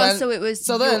 And so Oh, then, so it was.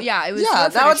 So then, it was now your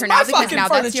it's furniture my now because fucking now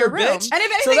that's your furniture, room. bitch. and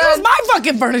if So anything, it was my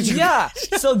fucking furniture. Yeah.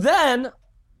 So then,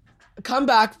 come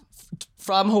back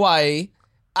from Hawaii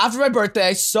after my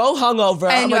birthday, so hungover.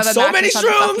 And I'm you like, have a so many mattress on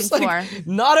the fucking shrooms, like floor.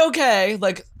 not okay.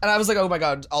 Like, and I was like, oh my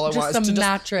God, all I Just want is a to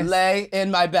mattress. just lay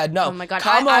in my bed. No, Oh my God,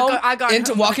 come I home, got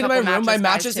into home walk with into a my couple room. My mattress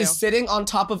mattress guys, is too. sitting on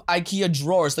top of IKEA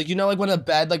drawers. Like, you know, like when a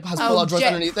bed like has pull-out drawers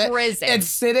jet underneath it. prison. It's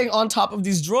sitting on top of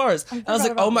these drawers. And I was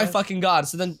like, about oh my this. fucking God.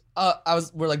 So then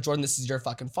we're like, Jordan, this is your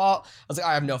fucking fault. I was like,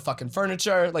 I have no fucking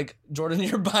furniture. Like, Jordan,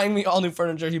 you're buying me all new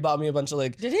furniture. He bought me a bunch of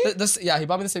like, Did he? Yeah, he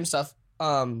bought me the same stuff.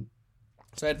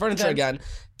 So I had furniture Good. again,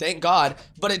 thank God.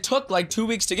 But it took like 2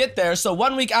 weeks to get there. So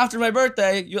 1 week after my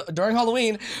birthday, during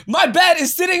Halloween, my bed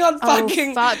is sitting on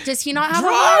fucking fuck. Does he not have a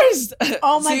heart? drawers.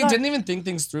 Oh my See, God. he didn't even think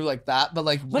things through like that. But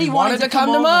like, But he he wanted to come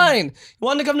to over. mine. He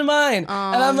wanted to come to mine. Oh,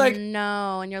 and I'm like,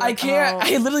 no. And you're I like, can't. oh,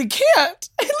 I literally can't.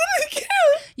 I literally can't.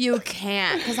 you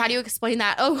can't. Because how do you explain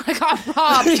that? Oh, I got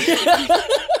robbed.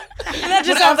 And that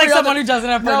just But sounds like every someone other- who doesn't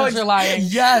have No, furniture lying.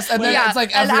 Yes, and then Yeah, it's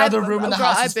like and every I've- other room in the girl,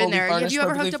 house I've is been fully there. Have furnished, you ever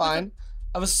perfectly hooked up with fine.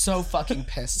 I was so fucking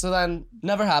pissed. So then,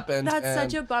 never happened. That's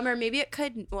and such a bummer. Maybe it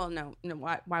could. Well, no.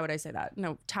 Why would I say that?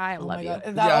 No, Ty, I Oh love my you. God.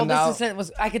 That Yeah, old now- assistant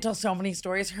was, I could tell so many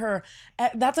stories.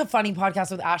 That's a funny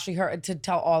podcast with Ashley, her to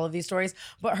tell all of these stories.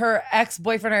 But her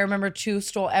ex-boyfriend, I remember too,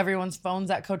 stole everyone's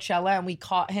phones at Coachella and we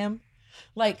caught him.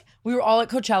 Like, we were all at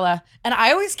Coachella, and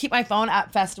I always keep my phone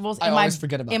at festivals I in my always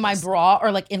forget about in my this. bra or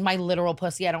like in my literal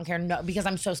pussy. I don't care, no, because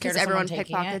I'm so scared Because of someone everyone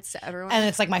taking it. pickpockets everyone. And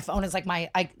it's like my phone is like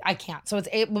I can't. So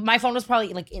my phone was probably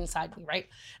like inside me, right?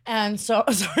 And so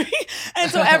sorry. And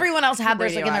so everyone else had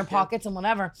theirs like in their Radioactive. pockets and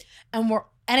whatever. And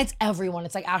it's everyone.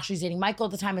 It's like Ashley's dating Michael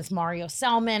at the time. It's Mario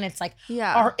Selman. It's like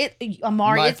Yeah.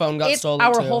 Amari. My phone got it's stolen,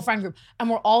 our too. whole friend group, and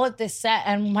we're all at this set,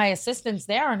 and my assistant's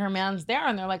there, and her man's there,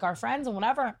 and they're like our friends and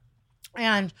whatever.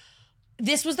 And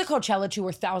this was the Coachella tour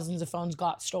where thousands of phones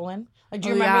got stolen. Like, do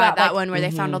you remember that? Like, one where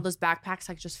they found all those backpacks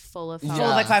like just full of phones? full of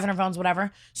Yeah. like 500 phones,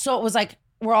 whatever. So it was like,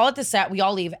 we're all at the set, we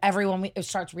all leave, everyone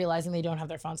starts realizing they don't have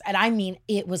their phones. And I mean,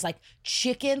 it was like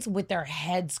chickens with their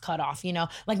heads cut off, you know?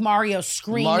 Like Mario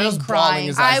screaming, Mario's bawling crying.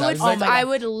 his eyes I out. would, He's like, I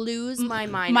would lose my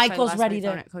mind. Michael's if I lost ready my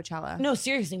phone to- at Coachella. No,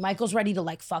 seriously, Michael's ready to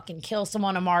like fucking kill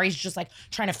someone. Amari's just like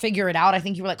trying to figure it out. I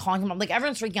think you were like calling him up. Like,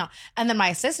 everyone's freaking out. And then my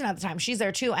assistant at the time, she's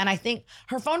there too. And I think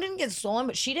her phone didn't get stolen,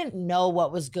 but she didn't know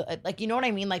what was good. Like, you know what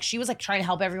I mean? Like, she was like trying to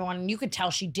help everyone. And you could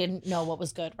tell she didn't know what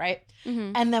was good, right?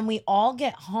 Mhm. And then we all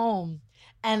get home.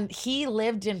 And he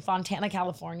lived in Fontana,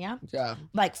 California, yeah.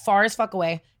 like far as fuck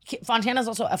away. Fontana's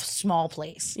also a small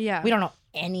place. Yeah. We don't know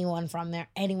anyone from there,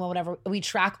 anyone, whatever. We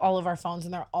track all of our phones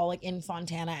and they're all like in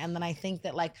Fontana. And then I think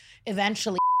that like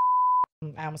eventually,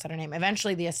 I almost said her name.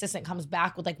 Eventually, the assistant comes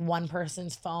back with like one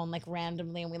person's phone, like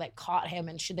randomly, and we like caught him,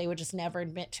 and they would just never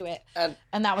admit to it.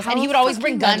 And that was, and he would always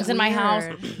bring fucking guns in my house.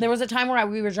 weird. There was a time where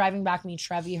we were driving back, me,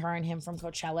 Trevi, her, and him from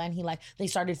Coachella, and they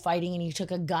started fighting, and he took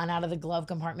a gun out of the glove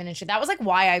compartment and shit. That was like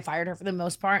why I fired her for the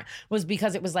most part, was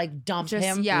because it was like dump Just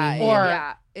him, yeah, or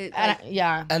yeah. It, and like,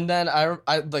 yeah. And then I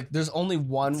like, there's only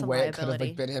one It's a way it could have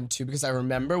liability. like been him too, because I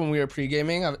remember when we were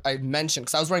pre-gaming, I mentioned,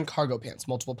 because I was wearing cargo pants,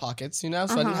 multiple pockets, you know,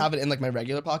 so I didn't have it in like my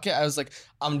regular pocket. I was like,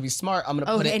 I'm gonna be smart. I'm gonna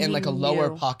Oh, put it and in he like a lower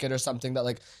knew. pocket or something that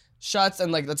like shuts,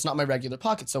 and like that's not my regular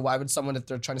pocket. So why would someone, if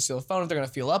they're trying to steal a phone, if they're gonna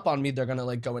feel up on me, they're gonna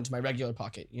like go into my regular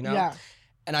pocket, you know? Yeah.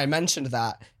 And I mentioned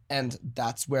that. and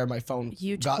that's where my phone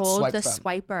You got told swiped the from.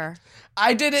 swiper.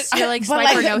 I did it. You're like, But swipe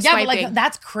like, or no yeah, but swiping. like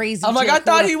that's crazy. I'm like, too. I Who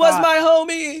thought would've he was thought? my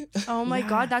homie. Oh my Yeah.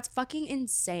 God, that's fucking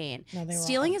insane. No, they were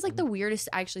Stealing is like awful. the weirdest.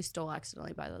 I actually stole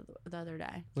accidentally by the other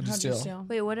day. What'd you How'd you steal? steal?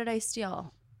 Wait, what did I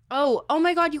steal? Oh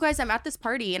my God, you guys, I'm at this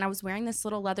party and I was wearing this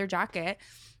little leather jacket.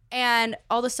 And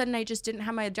all of a sudden, I just didn't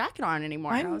have my jacket on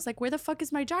anymore. And I was like, where the fuck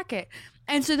is my jacket?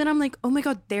 And so then I'm like, oh my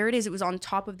God, there it is. It was on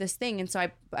top of this thing. And so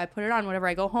I put it on whenever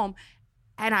I go home.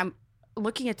 And I'm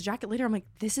looking at the jacket later. I'm like,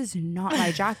 this is not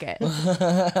my jacket.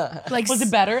 Like, Was it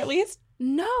better at least?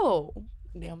 no.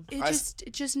 Damn. It's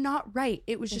just not right.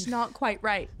 It was just not quite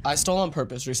right. I stole on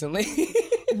purpose recently.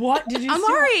 What did you?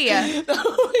 Amari.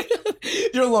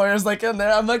 Your lawyer's like in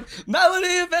there. I'm like, Melody,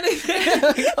 if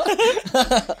anything.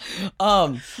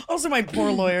 Also, my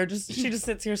poor lawyer. She just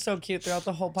sits here so cute throughout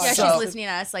the whole podcast. Yeah, So- she's listening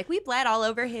to us. Like, we bled all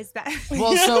over his back.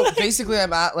 Well, so basically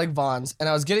I'm at like Vaughn's and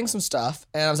I was getting some stuff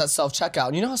and I was at self-checkout.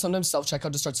 And you know how sometimes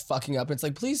self-checkout just starts fucking up? It's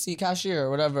like, please see cashier or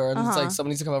whatever. And it's like, someone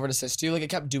needs to come over to assist you. Like, it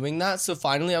kept doing that. So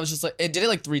finally I was just like, it did it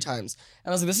like 3 times.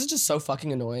 And I was like, this is just so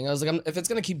fucking annoying. I was like, if it's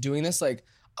going to keep doing this, like,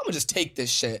 I'm gonna just take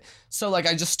this shit. So like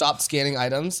I just stopped scanning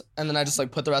items and then I just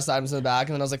like put the rest of the items in the bag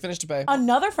and then I was like, finished to pay.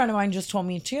 Another friend of mine just told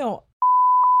me too,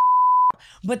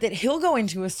 but that he'll go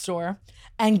into a store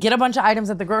and get a bunch of items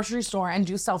at the grocery store and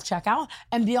do self-checkout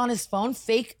and be on his phone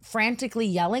frantically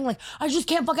yelling like, I just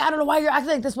can't I don't know why you're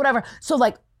acting like this, whatever. So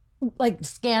like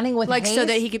scanning with Like, so haste.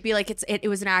 that he could be like, it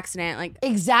was an accident. Like,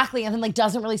 Exactly. And then like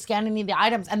doesn't really scan any of the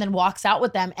items and then walks out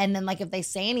with them. And then like if they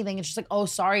say anything, it's just like, oh,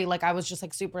 sorry. Like I was just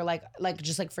like super like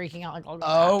just like freaking out. Like,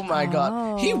 Oh my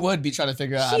God. He would be trying to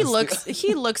figure out how he to looks steal.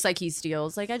 he looks like he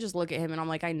steals. Like, I just look at him and I'm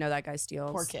like, I know that guy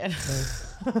steals. Poor kid.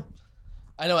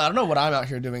 I don't know what I'm out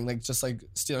here doing, like just like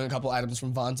stealing a couple items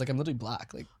from Vaughn's. Like I'm literally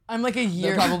black. Like I'm like a they're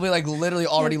year. probably like literally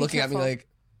already be looking at me careful. like,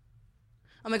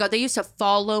 Oh my God, they used to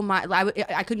follow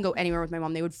I couldn't go anywhere with my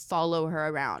mom. They would follow her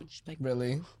around. She'd be like,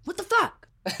 really? what the fuck?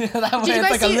 That way Did you it's guys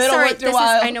like a see? little Sorry, worth your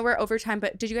while. I know we're over time,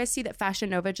 but did you guys see that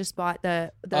Fashion Nova just bought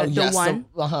the yes, one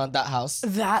that house.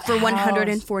 that for house.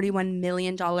 $141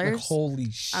 million? Like,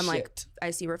 holy shit. I'm like, I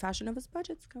see where Fashion Nova's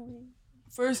budget's going.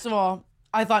 First of all,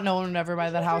 I thought no one would ever buy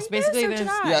that house. Basically, so there's did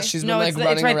I. Yeah, she's been no, like it's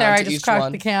running right there. around I to just each cracked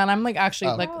one. the can. I'm like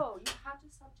actually like Oh, you have to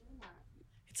stop doing that.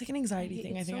 it's like an anxiety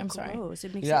thing. I think. I'm sorry. Gross.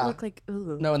 It makes Yeah. it look like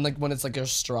ooh. No, and like when it's like your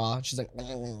straw, she's like,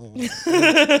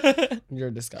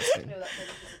 you're disgusting.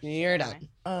 You're done.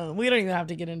 We don't even have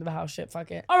to get into the house shit.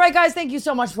 Fuck it. All right, guys. Thank you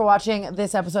so much for watching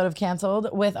this episode of Canceled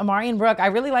with Amari and Brooke. I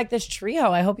really like this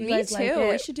trio. I hope you Me guys too. like We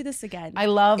it. should do this again. I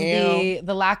love Ew.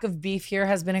 the lack of beef here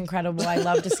has been incredible. I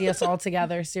love to see us all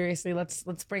together. Seriously, let's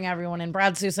bring everyone in.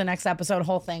 Brad Sousa next episode,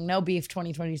 whole thing, no beef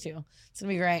 2022. It's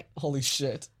gonna be great. Holy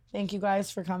shit. Thank you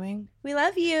guys for coming. we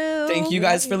love you. Thank you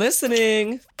guys for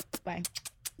listening. Bye.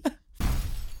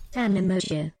 Tana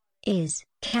Moshe is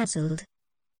cancelled.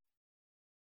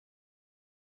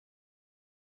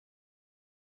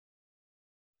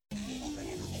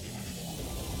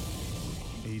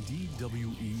 A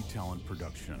DWE talent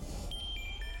production.